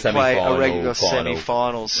regular semi-final, semi-final, a regular final,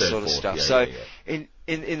 semi-finals third, sort of fourth, stuff. yeah, So yeah.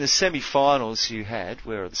 in the semi-finals you had,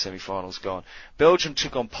 where are the semi-finals gone? Belgium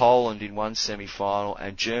took on Poland in one semi-final,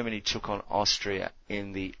 and Germany took on Austria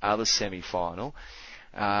in the other semi-final.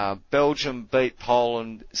 Belgium beat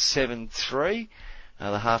Poland 7-3.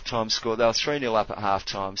 The half-time score, they were 3-0 up at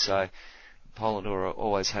half-time, so Poland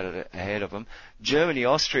always had it ahead of them.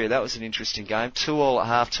 Germany-Austria, that was an interesting game. 2-2 at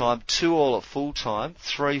half-time, 2-2 at full-time,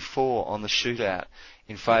 3-4 on the shootout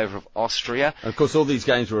in favour of Austria. And of course, all these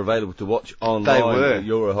games were available to watch online at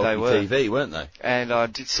Euro Hockey TV, weren't they? And I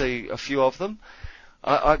did see a few of them.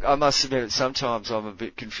 I must admit that sometimes I'm a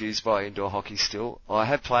bit confused by indoor hockey still. I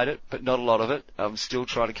have played it, but not a lot of it. I'm still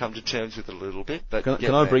trying to come to terms with it a little bit. But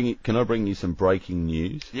can I bring you some breaking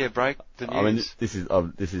news? Yeah, break the news. I mean,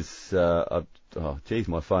 this is oh geez,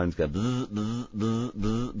 my phone's going bzz, bzz, bzz,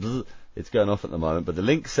 bzz, bzz. It's going off at the moment, but the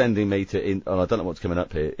link's sending me to and I don't know what's coming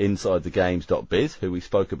up here, insidethegames.biz, who we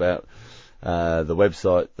spoke about, the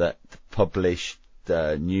website that published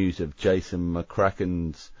news of Jason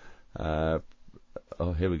McCracken's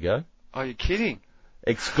oh, here we go. Are you kidding?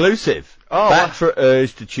 Exclusive. Oh, Batra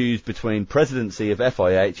urged to choose between presidency of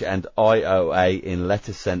FIH and IOA in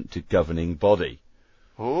letter sent to governing body.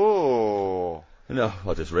 Oh. No,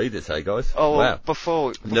 I'll just read this, hey guys. Oh, well, wow.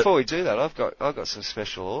 before we do that, I've got some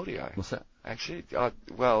special audio. What's that? Actually,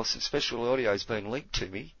 some special audio has been linked to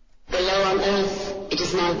me. Below on Earth, it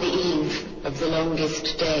is now the eve of the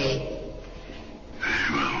longest day.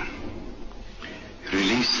 Very well.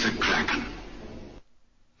 Release the Kraken.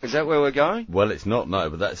 Is that where we're going? Well, it's not, no,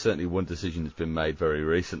 but that's certainly one decision that's been made very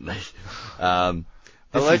recently.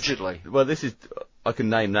 Allegedly. I can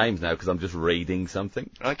name names now because I'm just reading something.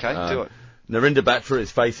 Okay, do it. Narinder Batra is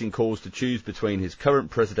facing calls to choose between his current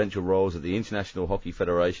presidential roles at the International Hockey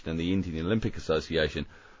Federation and the Indian Olympic Association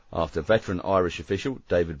after veteran Irish official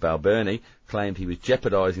David Balbirnie claimed he was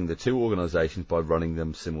jeopardising the two organisations by running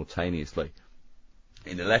them simultaneously.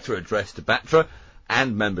 In a letter addressed to Batra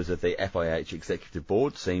and members of the FIH Executive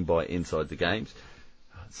Board, seen by Inside the Games.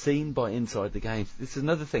 This is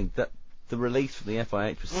another thing, that the release from the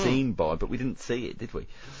FIH was seen by, but we didn't see it, did we?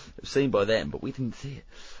 It was seen by them, but we didn't see it.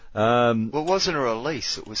 Well, it wasn't a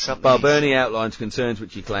release, it was something... Balbirnie outlines concerns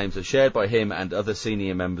which he claims are shared by him and other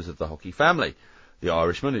senior members of the hockey family. The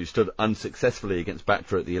Irishman, who stood unsuccessfully against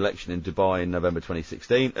Batra at the election in Dubai in November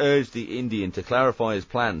 2016, urged the Indian to clarify his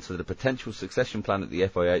plans so that a potential succession plan at the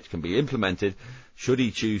FIH can be implemented should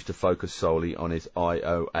he choose to focus solely on his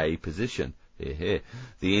IOA position. Hear, hear.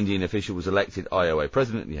 The Indian official was elected IOA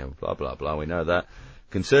president, blah, blah, blah, we know that.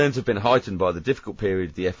 Concerns have been heightened by the difficult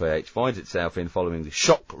period the FIH finds itself in following the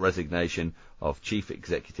shock resignation of Chief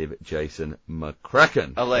Executive Jason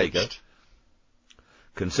McCracken. Alleged.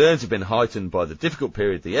 Concerns have been heightened by the difficult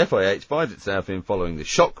period the FIH finds itself in following the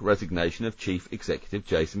shock resignation of Chief Executive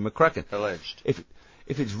Jason McCracken. Alleged. If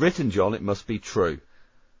it's written, John, it must be true.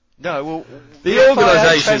 No, well, the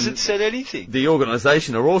organisation hasn't said anything. The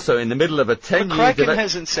organisation are also in the middle of a 10-year... McCracken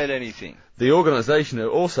hasn't said anything. The organisation are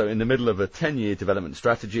also in the middle of a 10-year development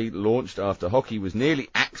strategy launched after hockey was nearly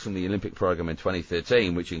axed from the Olympic programme in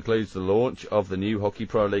 2013, which includes the launch of the new Hockey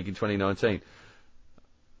Pro League in 2019.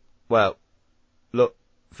 Well, look,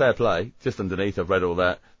 fair play. Just underneath, I've read all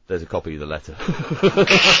that. There's a copy of the letter.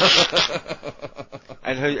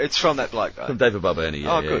 And it's from that bloke, though? From David Barberni,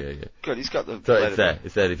 yeah. Oh, good. Yeah. Good, he's got the So letter it's there.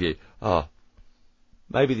 It's there if you...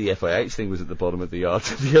 maybe the FIH thing was at the bottom of the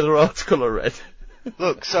other article I read.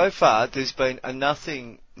 Look, so far there's been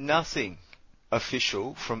nothing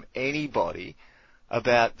official from anybody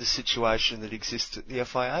about the situation that exists at the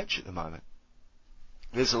FIH at the moment.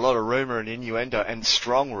 There's a lot of rumour and innuendo and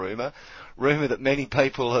strong rumour that many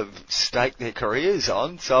people have staked their careers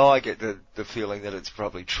on, so I get the feeling that it's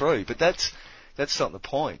probably true. But that's not the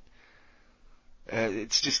point.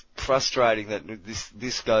 It's just frustrating that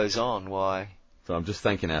this goes on. Why? So I'm just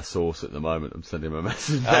thanking our source at the moment. I'm sending him a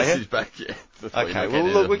message back. Yeah. Okay, well,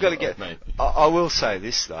 look, we've got to get... I will say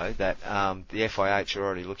this, though, that the FIH are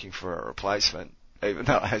already looking for a replacement, even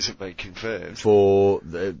though it hasn't been confirmed. For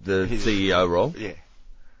the CEO role? Yeah.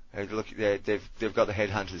 They've got the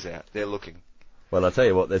headhunters out. They're looking. Well, I'll tell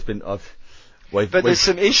you what, there's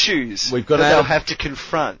some issues that they'll have to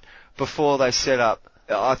confront before they set up.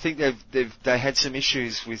 I think they had some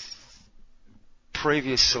issues with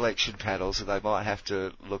previous selection panels that they might have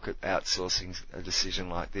to look at outsourcing a decision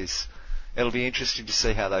like this. It'll be interesting to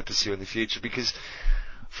see how they pursue in the future, because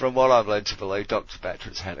from what I'm led to believe, Dr.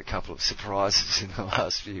 Batter's had a couple of surprises in the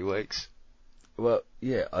last few weeks. Well,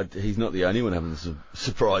 yeah, he's not the only one having some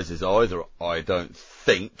surprises either, I don't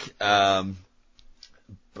think.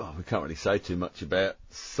 We can't really say too much about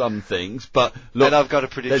some things, but look, and I've got a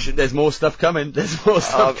prediction. There's more stuff coming. I've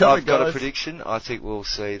got a prediction. I think we'll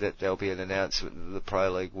see that there'll be an announcement that the Pro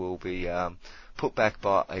League will be put back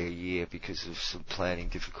by a year because of some planning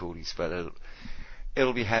difficulties, but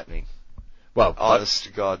it'll be happening. Well, honest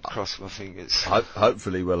to God, cross my fingers.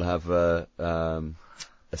 Hopefully we'll have a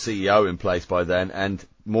CEO in place by then, and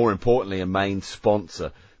more importantly, a main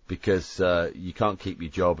sponsor. Because you can't keep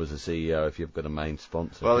your job as a CEO if you've got a main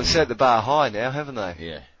sponsor. Well, they've set the bar high now, haven't they?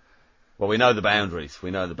 Yeah. Well, we know the boundaries.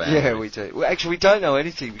 Yeah, we do. Well, actually, we don't know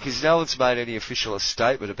anything because no one's made any official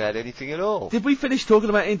statement about anything at all. Did we finish talking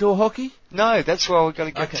about indoor hockey? No, that's why we're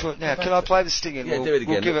going to get to it now. Can I play the sting and do it again.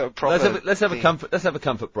 We'll give it a proper... Let's have a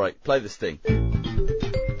comfort break. Play the sting.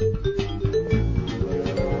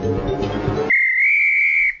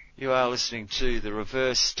 You are listening to The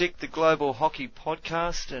Reverse Stick, the Global Hockey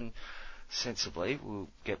Podcast, and sensibly we'll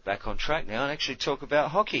get back on track now and actually talk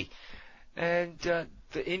about hockey. And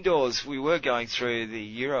the indoors, we were going through the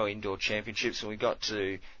Euro Indoor Championships, and we got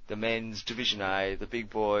to the men's Division A, the big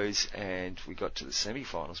boys, and we got to the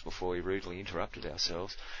semi-finals before we rudely interrupted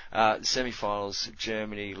ourselves. The semi-finals,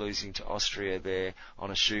 Germany losing to Austria there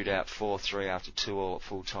on a shootout 4-3 after 2-2 at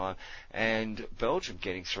full time, and Belgium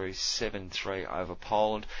getting through 7-3 over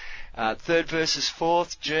Poland. Third versus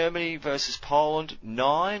fourth, Germany versus Poland,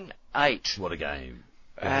 9-8. What a game.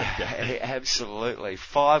 Absolutely.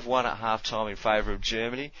 5-1 at half-time in favour of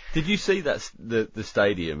Germany. Did you see that the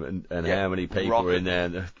stadium and how many people were in there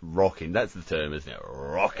and rocking? That's the term, isn't it?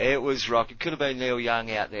 Rocking. It was rocking. Could have been Neil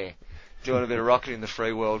Young out there doing a bit of rocking in the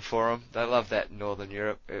free world for them. They love that in Northern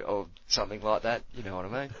Europe or something like that. You know what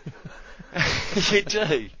I mean? You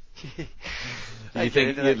do. You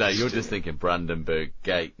think, you're just thinking Brandenburg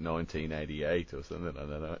Gate 1988 or something, I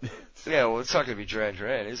don't know. Yeah, well, it's not going to be Duran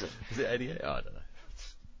Duran, is it? Is it 88? I don't know.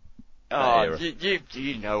 Oh,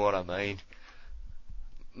 you know what I mean.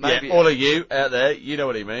 Maybe all of you out there, you know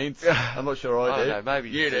what he means. I'm not sure I do. I don't know, maybe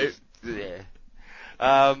you do.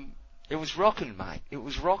 Yeah. It was rocking, mate. It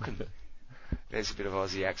was rocking. There's a bit of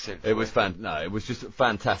Aussie accent. It was it was just a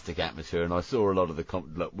fantastic atmosphere, and I saw a lot of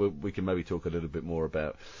we can maybe talk a little bit more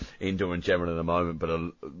about indoor in general in a moment, but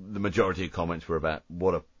the majority of comments were about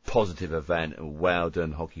what a positive event, and well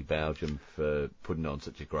done Hockey Belgium for putting on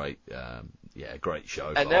such a great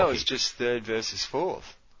show. And that was just third versus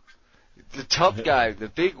fourth. The top game, the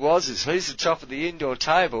big was who's the top of the indoor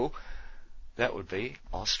table? That would be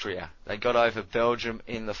Austria. They got over Belgium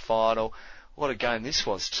in the final. What a game this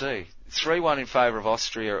was too. 3-1 in favour of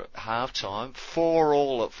Austria at half-time,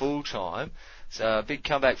 4-4 at full-time. So a big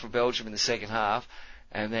comeback from Belgium in the second half,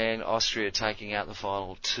 and then Austria taking out the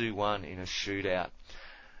final 2-1 in a shootout.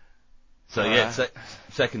 So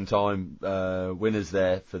second time winners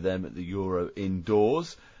there for them at the Euro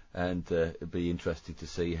indoors, and it'd be interesting to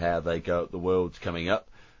see how they go at the Worlds coming up.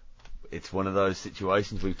 It's one of those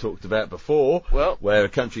situations we've talked about before, where a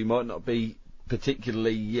country might not be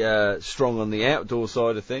particularly strong on the outdoor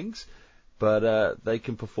side of things, but they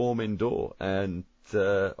can perform indoor, and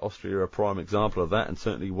Austria are a prime example of that, and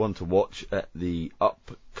certainly one to watch at the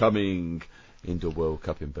upcoming Indoor World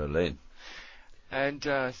Cup in Berlin. And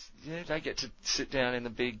they get to sit down in the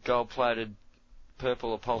big gold-plated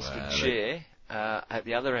purple upholstered chair at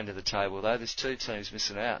the other end of the table, though. There's two teams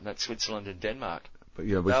missing out, and that's Switzerland and Denmark.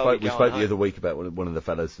 you know, we spoke the other week about one of the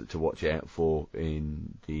fellas to watch out for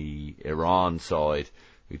in the Iran side,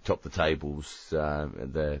 who topped the tables,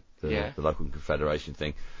 the local confederation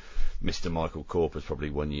thing. Mr. Michael Corp is probably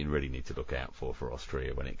one you really need to look out for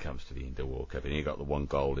Austria when it comes to the Indoor World Cup. And he got the one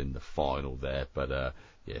goal in the final there, but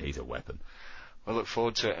he's a weapon. I look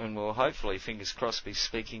forward to it, and we'll hopefully, fingers crossed, be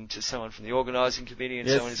speaking to someone from the organising committee and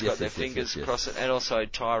someone who's got their fingers across it. And also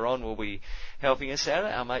Tyrone will be helping us out,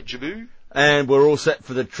 our mate Jabu. And we're all set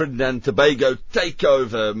for the Trinidad and Tobago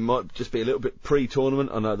takeover. Might just be a little bit pre-tournament.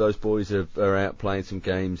 I know those boys are out playing some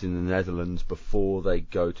games in the Netherlands before they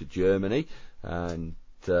go to Germany. And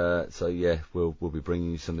we'll be bringing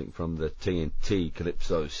you something from the TNT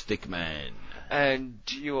Calypso Stickman. And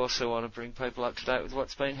you also want to bring people up to date with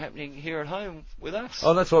what's been happening here at home with us.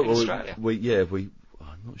 Oh, that's right. In Australia.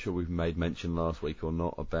 I'm not sure we've made mention last week or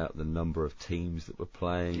not about the number of teams that were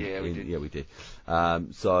playing. Yeah, we did. Yeah, we did.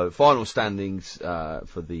 So final standings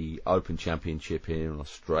for the Open Championship here in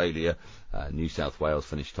Australia. New South Wales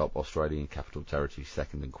finished top, Australian Capital Territory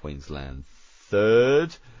second, and Queensland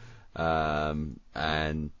third. It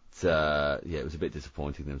was a bit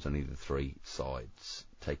disappointing. There was only the three sides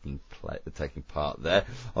taking part there.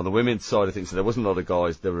 On the women's side of things, so there wasn't a lot of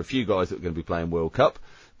guys. There were a few guys that were going to be playing World Cup,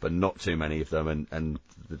 but not too many of them. And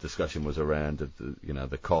the discussion was around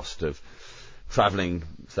the cost of travelling.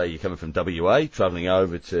 Say you're coming from WA, travelling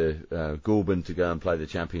over to Goulburn to go and play the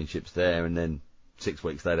championships there, and then 6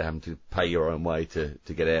 weeks later having to pay your own way to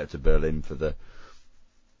get out to Berlin for the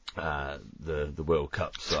World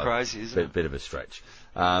Cup. So it's crazy, isn't it? Bit of a stretch.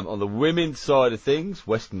 On the women's side of things,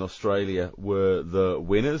 Western Australia were the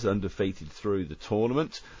winners, undefeated through the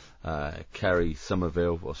tournament. Carrie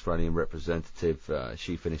Somerville, Australian representative,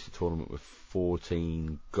 she finished the tournament with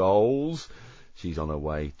 14 goals. She's on her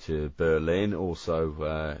way to Berlin.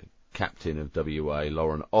 Also, captain of WA,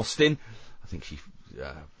 Lauren Austin. I think she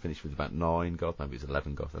finished with about 9 goals, maybe it's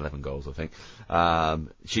 11 goals, I think.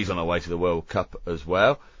 She's on her way to the World Cup as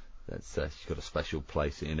well. She's got a special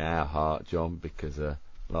place in our heart, John, because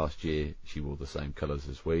last year she wore the same colours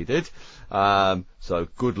as we did. So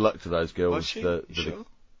good luck to those girls. Was she? Sure?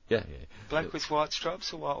 Yeah. Black with white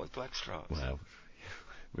stripes or white with black stripes? Well,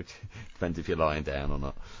 which depends if you're lying down or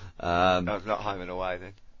not. No, not home and away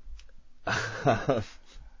then.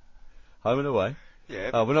 Home and away?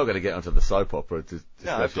 Yeah. Oh, we're not going to get onto the soap opera.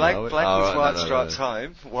 No, black with white stripes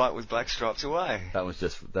home, white with black stripes away. That was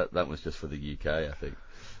just for the UK, I think.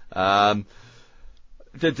 So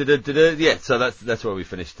that's where we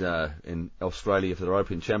finished in Australia for the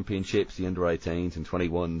Open Championships, the under-18s and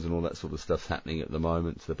 21s and all that sort of stuff's happening at the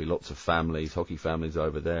moment. So there'll be lots of hockey families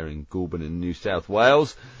over there in Goulburn in New South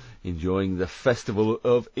Wales, enjoying the Festival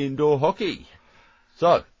of Indoor Hockey.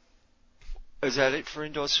 So, is that it for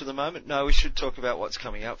indoors for the moment? No, we should talk about what's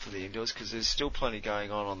coming up for the indoors, because there's still plenty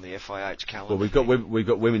going on the FIH calendar. Well, we've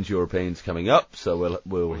got Women's Europeans coming up, so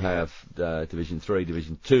we'll have Division 3,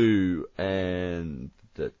 Division 2, and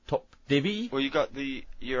the top divvy. Well, you've got the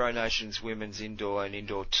Euro Nations Women's Indoor and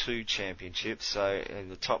Indoor 2 Championships. So in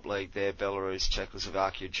the top league there, Belarus,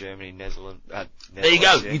 Czechoslovakia, Germany, Netherlands. There you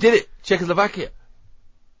go. Yeah. You did it. Czechoslovakia.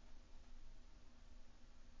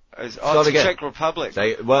 It's the Czech Republic.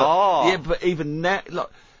 Yeah, but even now,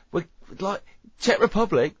 Czech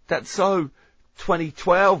Republic, that's so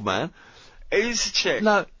 2012, man. It is Czech.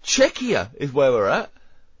 No, Czechia is where we're at.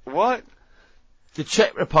 What? The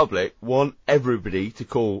Czech Republic want everybody to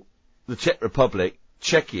call the Czech Republic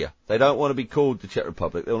Czechia. They don't want to be called the Czech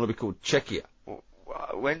Republic. They want to be called Czechia.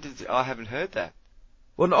 I haven't heard that.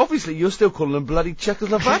 Well, obviously, you're still calling them bloody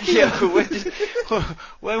Czechoslovakia.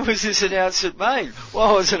 When was this announcement made?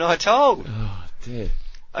 Why wasn't I told? Oh, dear.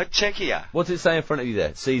 Czechia. What's it say in front of you there?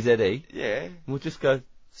 CZE? Yeah. We'll just go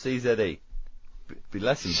CZE. Be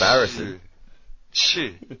less embarrassing.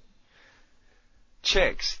 Czechs. The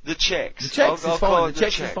Czechs. The Czechs is fine. The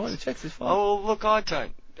Czechs is fine. The Czechs is fine. Oh, well, look, I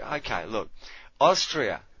don't. Okay, look.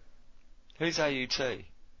 Austria. Who's AUT?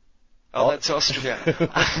 Oh, that's Austria.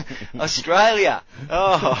 Australia.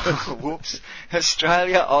 Oh, whoops.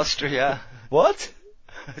 Australia, Austria. What?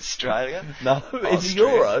 Australia? No, it's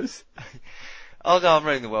Euros. Oh, no, I'm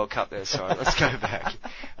reading the World Cup there, sorry. Let's go back.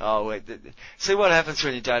 Oh, wait. See what happens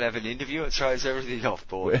when you don't have an interview? It throws everything off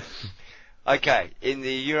board. Okay, in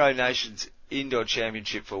the Euro Nations Indoor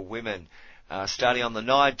Championship for women, starting on the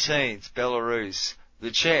 19th, Belarus,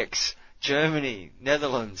 the Czechs, Germany,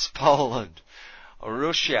 Netherlands, Poland,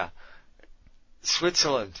 Russia,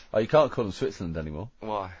 Switzerland. Oh, you can't call them Switzerland anymore.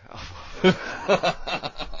 Why?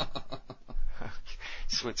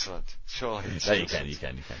 Switzerland, surely. No, you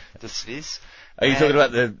can. The Swiss. Are you talking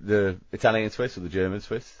about the Italian Swiss or the German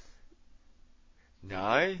Swiss?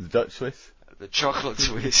 No. The Dutch Swiss? The chocolate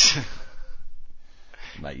Swiss.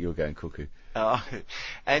 Mate, you're going cuckoo.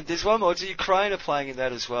 And there's one more. The Ukraine are playing in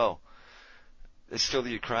that as well. They're still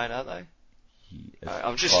the Ukraine, aren't they? Yes.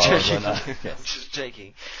 I'm just checking. Yes. I'm just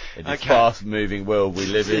checking. In this fast-moving world we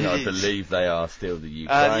live in, I believe they are still the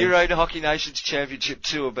Ukraine. The Euro Hockey Nations Championship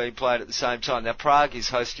 2 are being played at the same time. Now, Prague is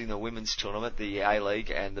hosting the women's tournament. The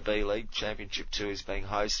A-League and the B-League Championship 2 is being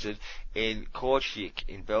hosted in Kortrijk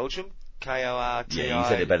in Belgium. K-O-R-T-I. Yeah, you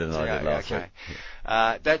said it better than I did last week.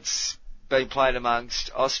 Yeah. That's being played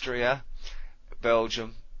amongst Austria,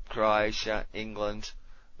 Belgium, Croatia, England,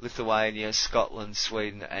 Lithuania, Scotland,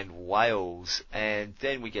 Sweden, and Wales. And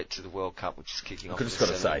then we get to the World Cup, which is kicking off on the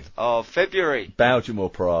 7th of February. Belgium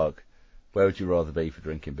or Prague? Where would you rather be for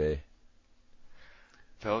drinking beer?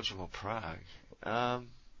 Belgium or Prague?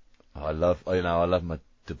 I love my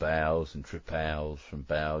Dubails and Tripals from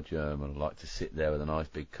Belgium, and I like to sit there with a nice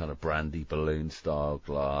big kind of brandy balloon style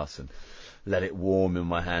glass and let it warm in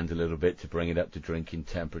my hand a little bit to bring it up to drinking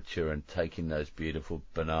temperature, and taking those beautiful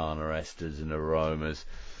banana esters and aromas.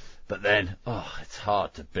 But then, it's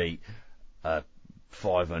hard to beat a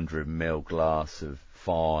 500ml glass of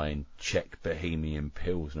fine Czech Bohemian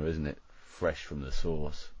Pilsner, isn't it? Fresh from the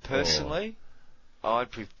source. Personally,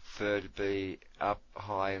 I'd prefer to be up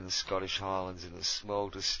high in the Scottish Highlands in a small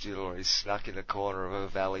distillery snuck in the corner of a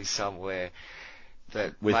valley somewhere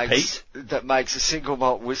that makes a single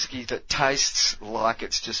malt whiskey that tastes like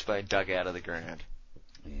it's just been dug out of the ground.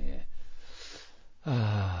 Yeah.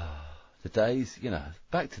 The days,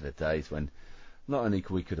 back to the days when not only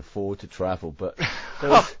we could afford to travel, but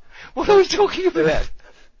there was, what are we talking about?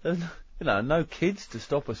 No kids to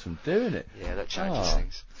stop us from doing it. Yeah, that changes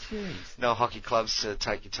things. Jeez. No hockey clubs to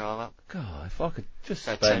take your time up. God, if I could just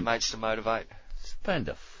no teammates to motivate. Spend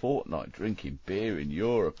a fortnight drinking beer in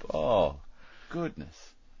Europe. Oh,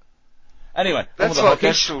 goodness. Anyway, that's what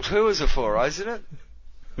Mistral tours are for, isn't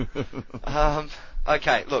it?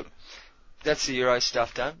 Okay, look, that's the Euro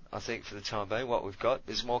stuff done, I think, for the time being, what we've got.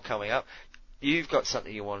 There's more coming up. You've got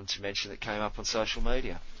something you wanted to mention that came up on social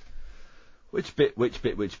media. Which bit? You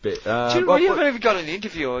haven't even got an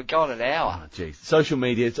interview or gone an hour. Oh, jeez. Social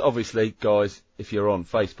media, it's obviously, guys, if you're on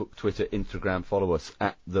Facebook, Twitter, Instagram, follow us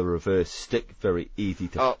at The Reverse Stick. Very easy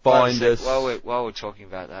to find us. While we're talking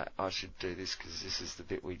about that, I should do this because this is the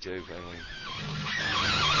bit we do.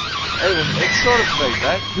 It's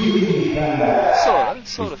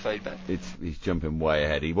sort of feedback. He's jumping way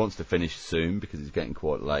ahead. He wants to finish soon because it's getting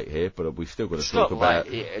quite late here, but we've still got to talk about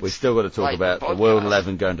the World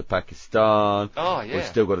 11 going to Pakistan. Oh, yeah. We've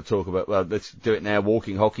still got to talk about, let's do it now.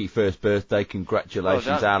 Walking Hockey, first birthday.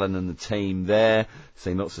 Congratulations, Alan and the team there.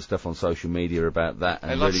 Seeing lots of stuff on social media about that.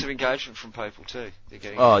 And lots of engagement from people too. They're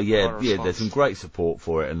getting there's some great support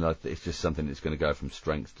for it, and it's just something that's going to go from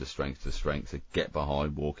strength to strength to strength. So get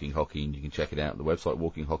behind Walking Hockey, and you can check it out on the website,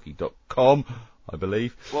 walkinghockey.com, I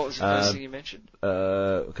believe. What was the first thing you mentioned?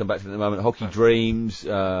 I'll come back to it in a moment. Hockey Dreams,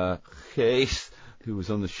 Keith, who was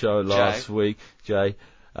on the show last week, Jay.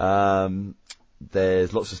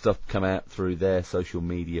 There's lots of stuff come out through their social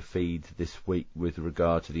media feed this week with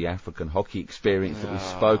regard to the African hockey experience that we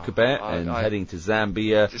spoke about, and heading to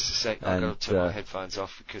Zambia. Just a second, I've got to turn my headphones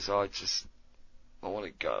off because I want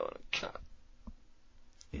to go and I can't.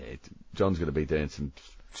 Yeah, John's going to be doing some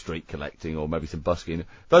street collecting or maybe some busking.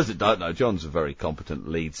 Those that don't know, John's a very competent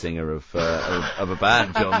lead singer of a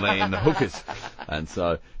band, John Lee and the Hookers, and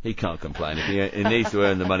so he can't complain. If he needs to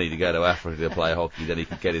earn the money to go to Africa to play hockey, then he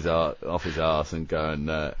can get his off his arse and go and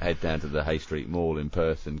head down to the Hay Street Mall in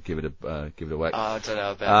Perth and give it a whack. I don't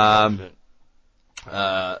know about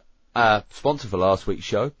that. Sponsor for last week's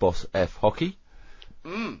show, Boss F Hockey.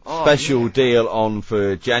 Special deal on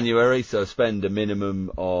for January, so spend a minimum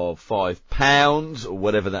of £5 or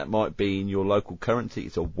whatever that might be in your local currency.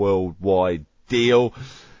 It's a worldwide deal.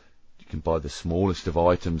 You can buy the smallest of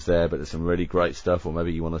items there, but there's some really great stuff. Or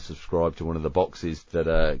maybe you want to subscribe to one of the boxes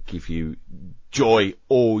that give you joy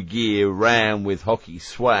all year round with hockey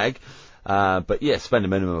swag. But yeah, spend a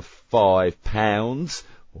minimum of £5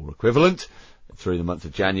 or equivalent through the month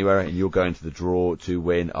of January, and you'll go into the draw to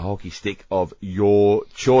win a hockey stick of your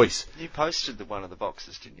choice. You posted one of the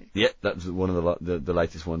boxes, didn't you? Yeah, that was one of the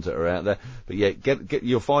latest ones that are out there. But yeah,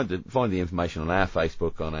 you'll find the information on our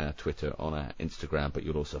Facebook, on our Twitter, on our Instagram, but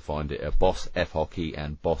you'll also find it at Boss F Hockey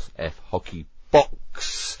and Boss F Hockey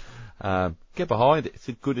Box. Get behind it. It's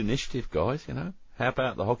a good initiative, guys, How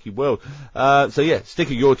about the hockey world? So yeah, stick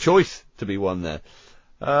of your choice to be won there.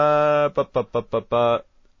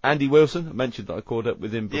 Andy Wilson, I mentioned that I caught up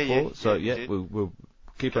with him before, we'll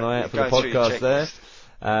keep an eye out for the podcast there.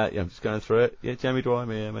 I'm just going through it. Yeah, Jamie Dwyer,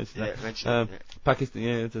 mentioned that. Mentioned it.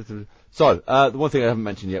 Pakistan, So, the one thing I haven't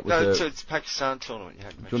mentioned yet was... No, it's Pakistan tournament you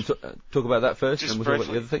hadn't mentioned. Do you want to talk about that first? Just and we'll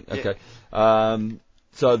briefly. talk about the other thing? Yeah. Okay.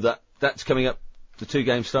 So that's coming up, the 2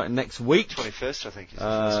 games starting next week. 21st, I think, is the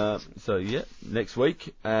first one. So, yeah, next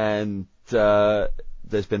week. And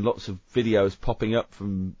there's been lots of videos popping up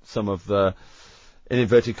from some of the, in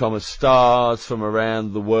inverted commas, stars from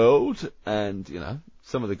around the world. And,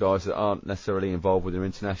 some of the guys that aren't necessarily involved with their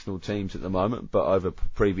international teams at the moment, but over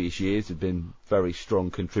previous years have been very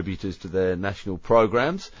strong contributors to their national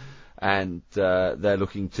programs. And they're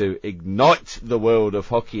looking to ignite the world of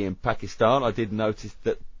hockey in Pakistan. I did notice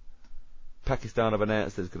that Pakistan have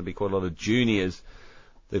announced there's going to be quite a lot of juniors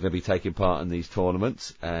that are going to be taking part in these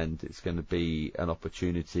tournaments, and it's going to be an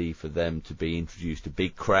opportunity for them to be introduced to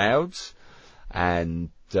big crowds and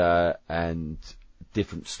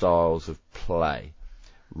different styles of play.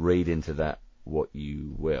 Read into that what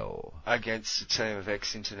you will. Against a team of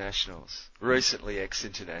ex-internationals. Recently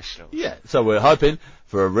ex-internationals. Yeah, so we're hoping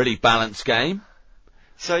for a really balanced game.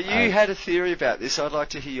 So you had a theory about this. I'd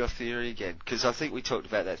like to hear your theory again, because I think we talked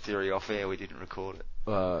about that theory off air. We didn't record it.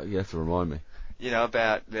 You have to remind me.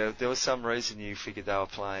 About there was some reason you figured they were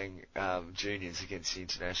playing juniors against the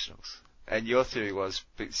internationals. And your theory was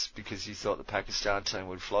because you thought the Pakistan team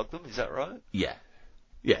would flog them. Is that right? Yeah.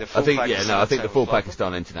 Yeah, I think the full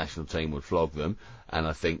Pakistan international team would flog them, and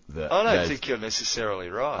I think that... I don't think you're necessarily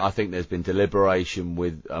right. I think there's been deliberation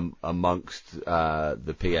with amongst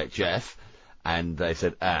the PHF, and they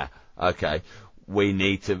said, okay, we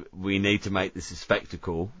need to make this a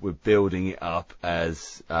spectacle. We're building it up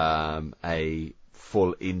as a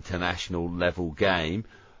full international level game.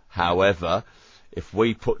 However, if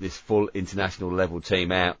we put this full international level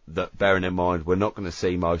team out, that bearing in mind we're not going to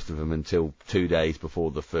see most of them until 2 days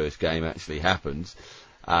before the first game actually happens,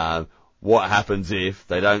 what happens if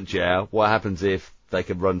they don't gel? What happens if they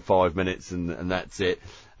can run 5 minutes and that's it?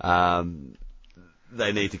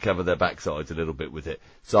 They need to cover their backsides a little bit with it.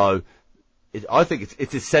 So I think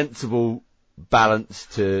it's a sensible balance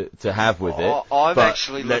to have with it. I'm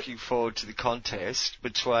actually looking forward to the contest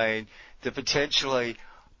between the potentially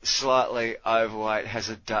slightly overweight,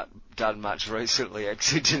 hasn't done much recently,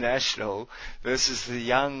 ex-international, versus the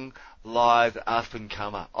young, lithe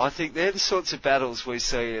up-and-comer. I think they're the sorts of battles we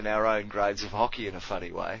see in our own grades of hockey in a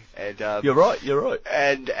funny way. And You're right.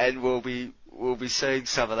 And we'll be seeing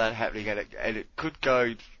some of that happening, and it could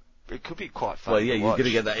be quite fun. Well, yeah, you're going to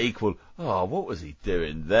get that equal, what was he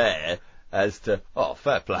doing there? As to,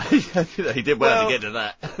 fair play. He did well to get to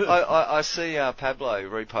that. I see Pablo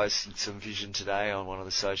reposted some vision today on one of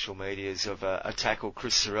the social medias of a tackle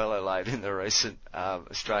Chris Sorello laid in the recent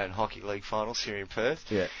Australian Hockey League finals here in Perth.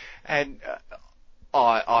 Yeah. And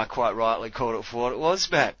I quite rightly called it for what it was,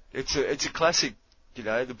 Matt. It's a classic,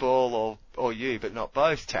 the ball or you, but not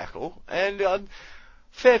both tackle. And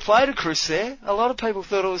fair play to Chris there. A lot of people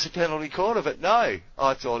thought it was a penalty corner, but no.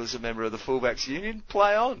 I thought as a member of the Fullbacks Union,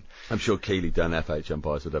 play on. I'm sure Keeley Dunn FH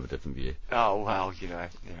umpires would have a different view. Oh, well, they're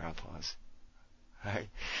umpires. Hey.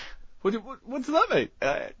 What does that mean?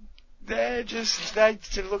 They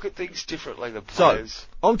look at things differently than players. So,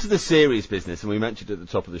 on to the serious business, and we mentioned at the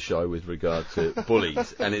top of the show with regard to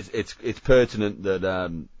bullies, and it's pertinent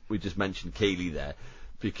that we just mentioned Keeley there.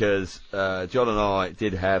 Because John and I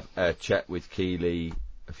did have a chat with Keeley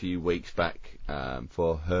a few weeks back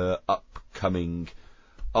for her upcoming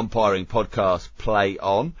umpiring podcast, Play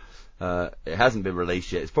On. It hasn't been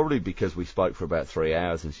released yet. It's probably because we spoke for about 3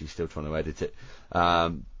 hours and she's still trying to edit it.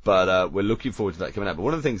 But we're looking forward to that coming out. But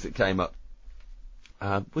one of the things that came up,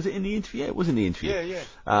 was it in the interview? Yeah, it was in the interview.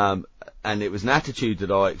 Yeah. And it was an attitude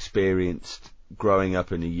that I experienced growing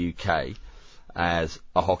up in the UK as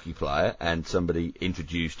a hockey player and somebody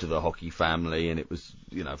introduced to the hockey family, and it was,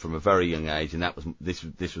 from a very young age, and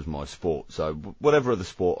this was my sport. So whatever other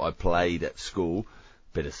sport I played at school,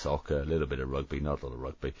 bit of soccer, a little bit of rugby, not a lot of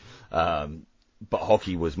rugby, but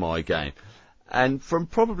hockey was my game. And from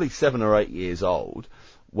probably 7 or 8 years old,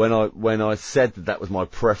 when I said that was my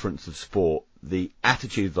preference of sport, the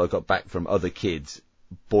attitude that I got back from other kids,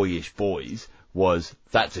 boyish boys, was,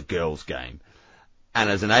 that's a girl's game. And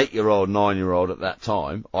as an 8-year-old, 9-year-old at that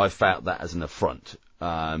time, I felt that as an affront.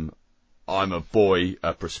 I'm a boy,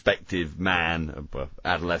 a prospective man,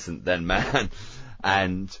 adolescent then man,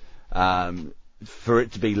 and for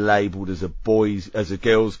it to be labelled as a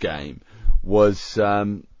girls' game was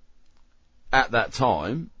at that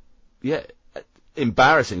time,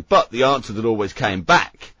 embarrassing. But the answer that always came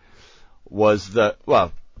back was that,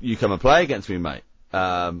 well, you come and play against me, mate.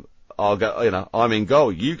 I'll go, I'm in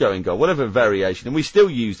goal, you go in goal, whatever variation. And we still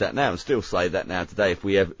use that now and still say that now today if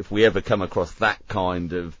we ever come across that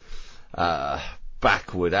kind of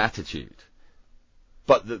backward attitude.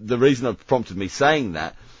 But the reason that prompted me saying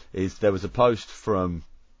that is there was a post from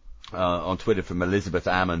on Twitter from Elizabeth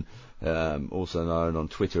Ammon, also known on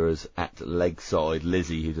Twitter as @Legside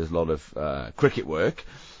Lizzie, who does a lot of cricket work,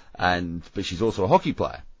 but she's also a hockey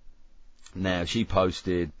player. Now, she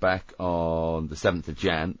posted back on the 7th of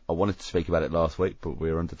Jan. I wanted to speak about it last week, but we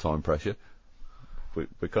were under time pressure.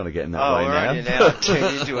 We're kind of getting that way now. We're only an hour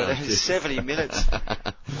 10 into it. 70 minutes.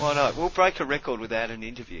 Why not? We'll break a record without an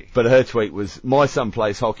interview. But her tweet was, my son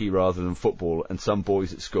plays hockey rather than football, and some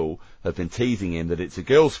boys at school have been teasing him that it's a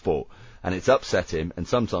girl's sport, and it's upset him, and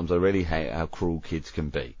sometimes I really hate how cruel kids can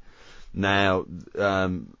be. Now,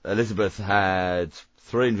 Elizabeth had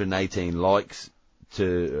 318 likes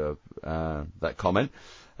to that comment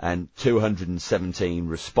and 217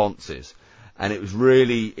 responses. And it was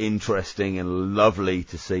really interesting and lovely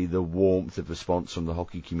to see the warmth of response from the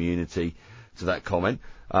hockey community to that comment.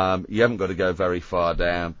 You haven't got to go very far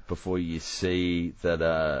down before you see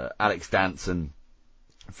that Alex Danson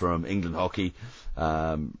from England Hockey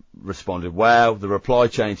responded, wow, the reply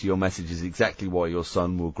chain to your message is exactly why your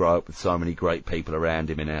son will grow up with so many great people around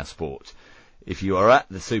him in our sport. If you are at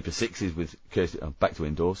the Super Sixes with Kirsty, back to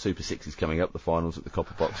indoor, Super Sixes coming up, the finals at the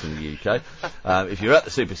Copper Box in the UK. If you're at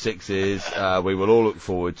the Super Sixes, we will all look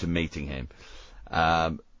forward to meeting him.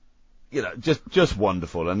 Just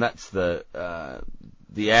wonderful, and that's the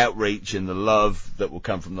outreach and the love that will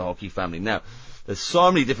come from the hockey family. Now, there's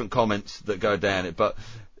so many different comments that go down it, but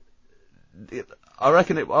I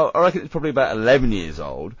reckon it's probably about 11 years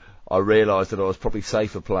old. I realised that I was probably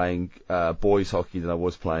safer playing boys hockey than I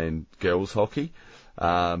was playing girls hockey,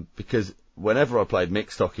 because whenever I played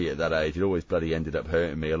mixed hockey at that age, it always bloody ended up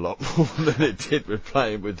hurting me a lot more than it did with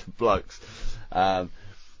playing with the blokes.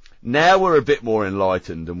 Now we're a bit more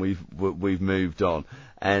enlightened and we've moved on,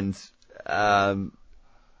 and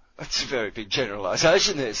that's a very big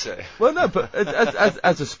generalisation there, sir. Well, no, but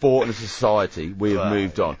as a sport and a society, we have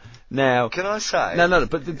moved on. Now, can I say? No,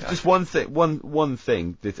 but just one thing, one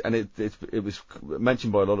thing, and it was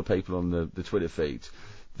mentioned by a lot of people on the Twitter feeds.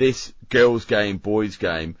 This girls' game, boys'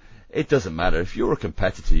 game, it doesn't matter. If you're a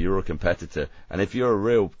competitor, you're a competitor, and if you're a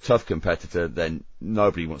real tough competitor, then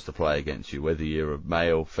nobody wants to play against you, whether you're a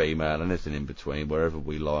male, female, anything in between, wherever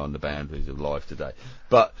we lie on the boundaries of life today.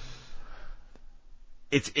 But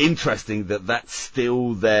it's interesting that that's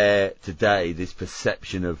still there today, this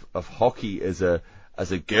perception of hockey as a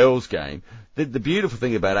girls' game. The beautiful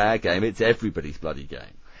thing about our game, it's everybody's bloody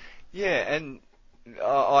game. Yeah, and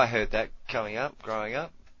I heard that growing up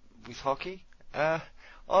with hockey.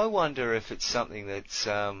 I wonder if it's something that's,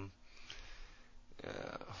 for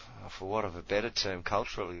want of a better term,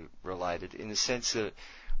 culturally related, in the sense that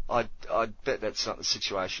I bet that's not the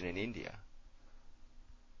situation in India.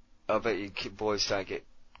 I bet you boys don't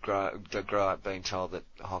grow up being told that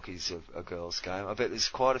hockey's a girls' game. I bet there's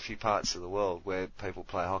quite a few parts of the world where people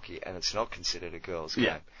play hockey and it's not considered a girls'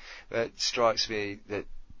 game. It strikes me that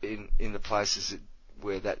in the places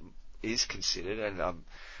where that is considered, and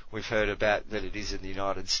we've heard about that it is in the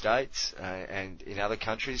United States and in other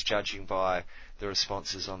countries, judging by the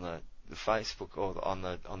responses on the Facebook or on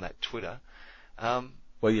that Twitter.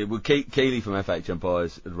 Well, Keeley from FH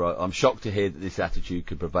Umpires is right. I'm shocked to hear that this attitude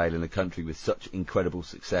could prevail in a country with such incredible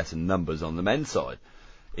success and numbers on the men's side.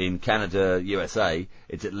 In Canada, USA,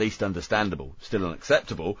 it's at least understandable, still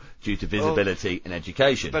unacceptable due to visibility and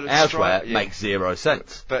education. But elsewhere, makes zero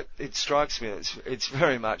sense. But it strikes me that it's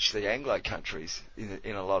very much the Anglo countries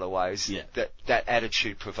in a lot of ways that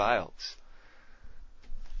attitude prevails.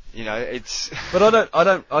 You know, it's. But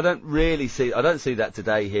I don't really see. I don't see that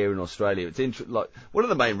today here in Australia. It's one of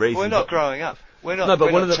the main reasons. We're not growing up. We're not. No,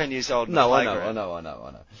 but we're not 10 years old. No, I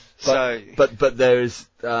know. But there's.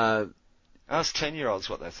 Ask 10-year-olds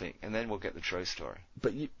what they think, and then we'll get the true story.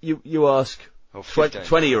 But you ask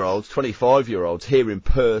 20-year-olds, 25-year-olds here in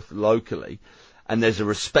Perth locally, and there's a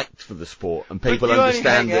respect for the sport, and people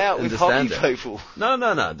understand it. But you only hang out with hockey people.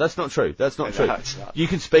 No, that's not true. That's not true. No, it's not. You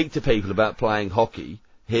can speak to people about playing hockey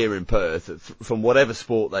here in Perth from whatever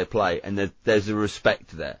sport they play, and there's a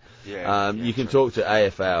respect there. You can talk to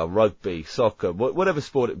AFL, rugby, soccer, whatever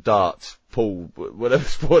sport, darts, pool, whatever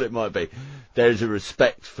sport it might be. There's a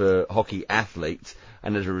respect for hockey athletes,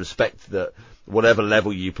 and there's a respect that whatever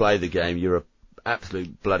level you play the game, you're a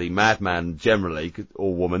absolute bloody madman generally,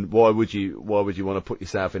 or woman. Why would you want to put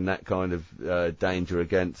yourself in that kind of danger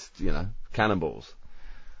against cannonballs?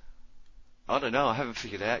 I don't know. I haven't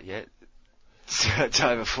figured it out yet. It's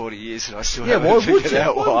over 40 years and I still Yeah, haven't why would figured you?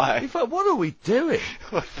 out why. In fact, what are we doing?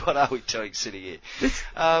 What are we doing sitting here?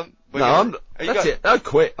 That's it. I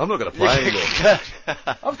quit. I'm not going to play anymore.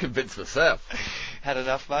 I'm convinced myself. Had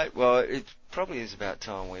enough, mate? Well, it probably is about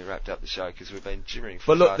time we wrapped up the show because we've been jibbering for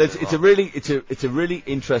But look, far too long. it's a really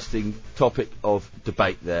interesting topic of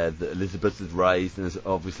debate there that Elizabeth has raised, and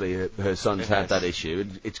obviously her son's had that issue.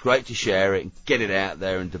 It's great to share it and get it out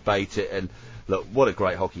there and debate it. And look, what a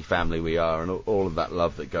great hockey family we are, and all of that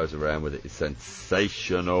love that goes around with it is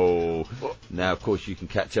sensational. Now, of course, you can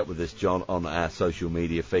catch up with us, John, on our social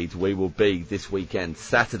media feeds. We will be this weekend,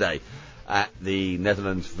 Saturday, at the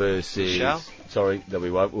Netherlands versus... Sorry, no, we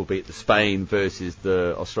won't. We'll be at the Spain versus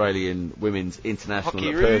the Australian Women's International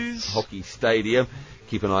at Perth Hockey Stadium.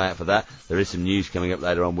 Keep an eye out for that. There is some news coming up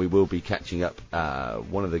later on. We will be catching up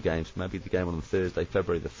one of the games, maybe the game on Thursday,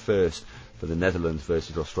 February the 1st, for the Netherlands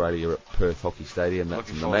versus Australia at Perth Hockey Stadium. That's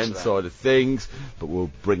on the men's side of things, but we'll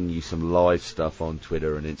bring you some live stuff on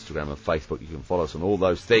Twitter and Instagram and Facebook. You can follow us on all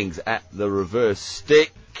those things at The Reverse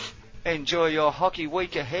Stick. Enjoy your hockey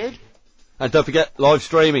week ahead. And don't forget, live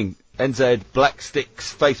streaming, NZ Black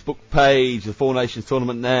Sticks Facebook page, the Four Nations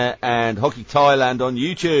tournament there, and Hockey Thailand on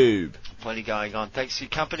YouTube. Plenty going on. Thanks for your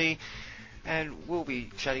company, and we'll be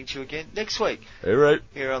chatting to you again next week. All right.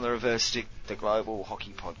 Here on The Reverse Stick, the Global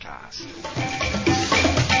Hockey Podcast.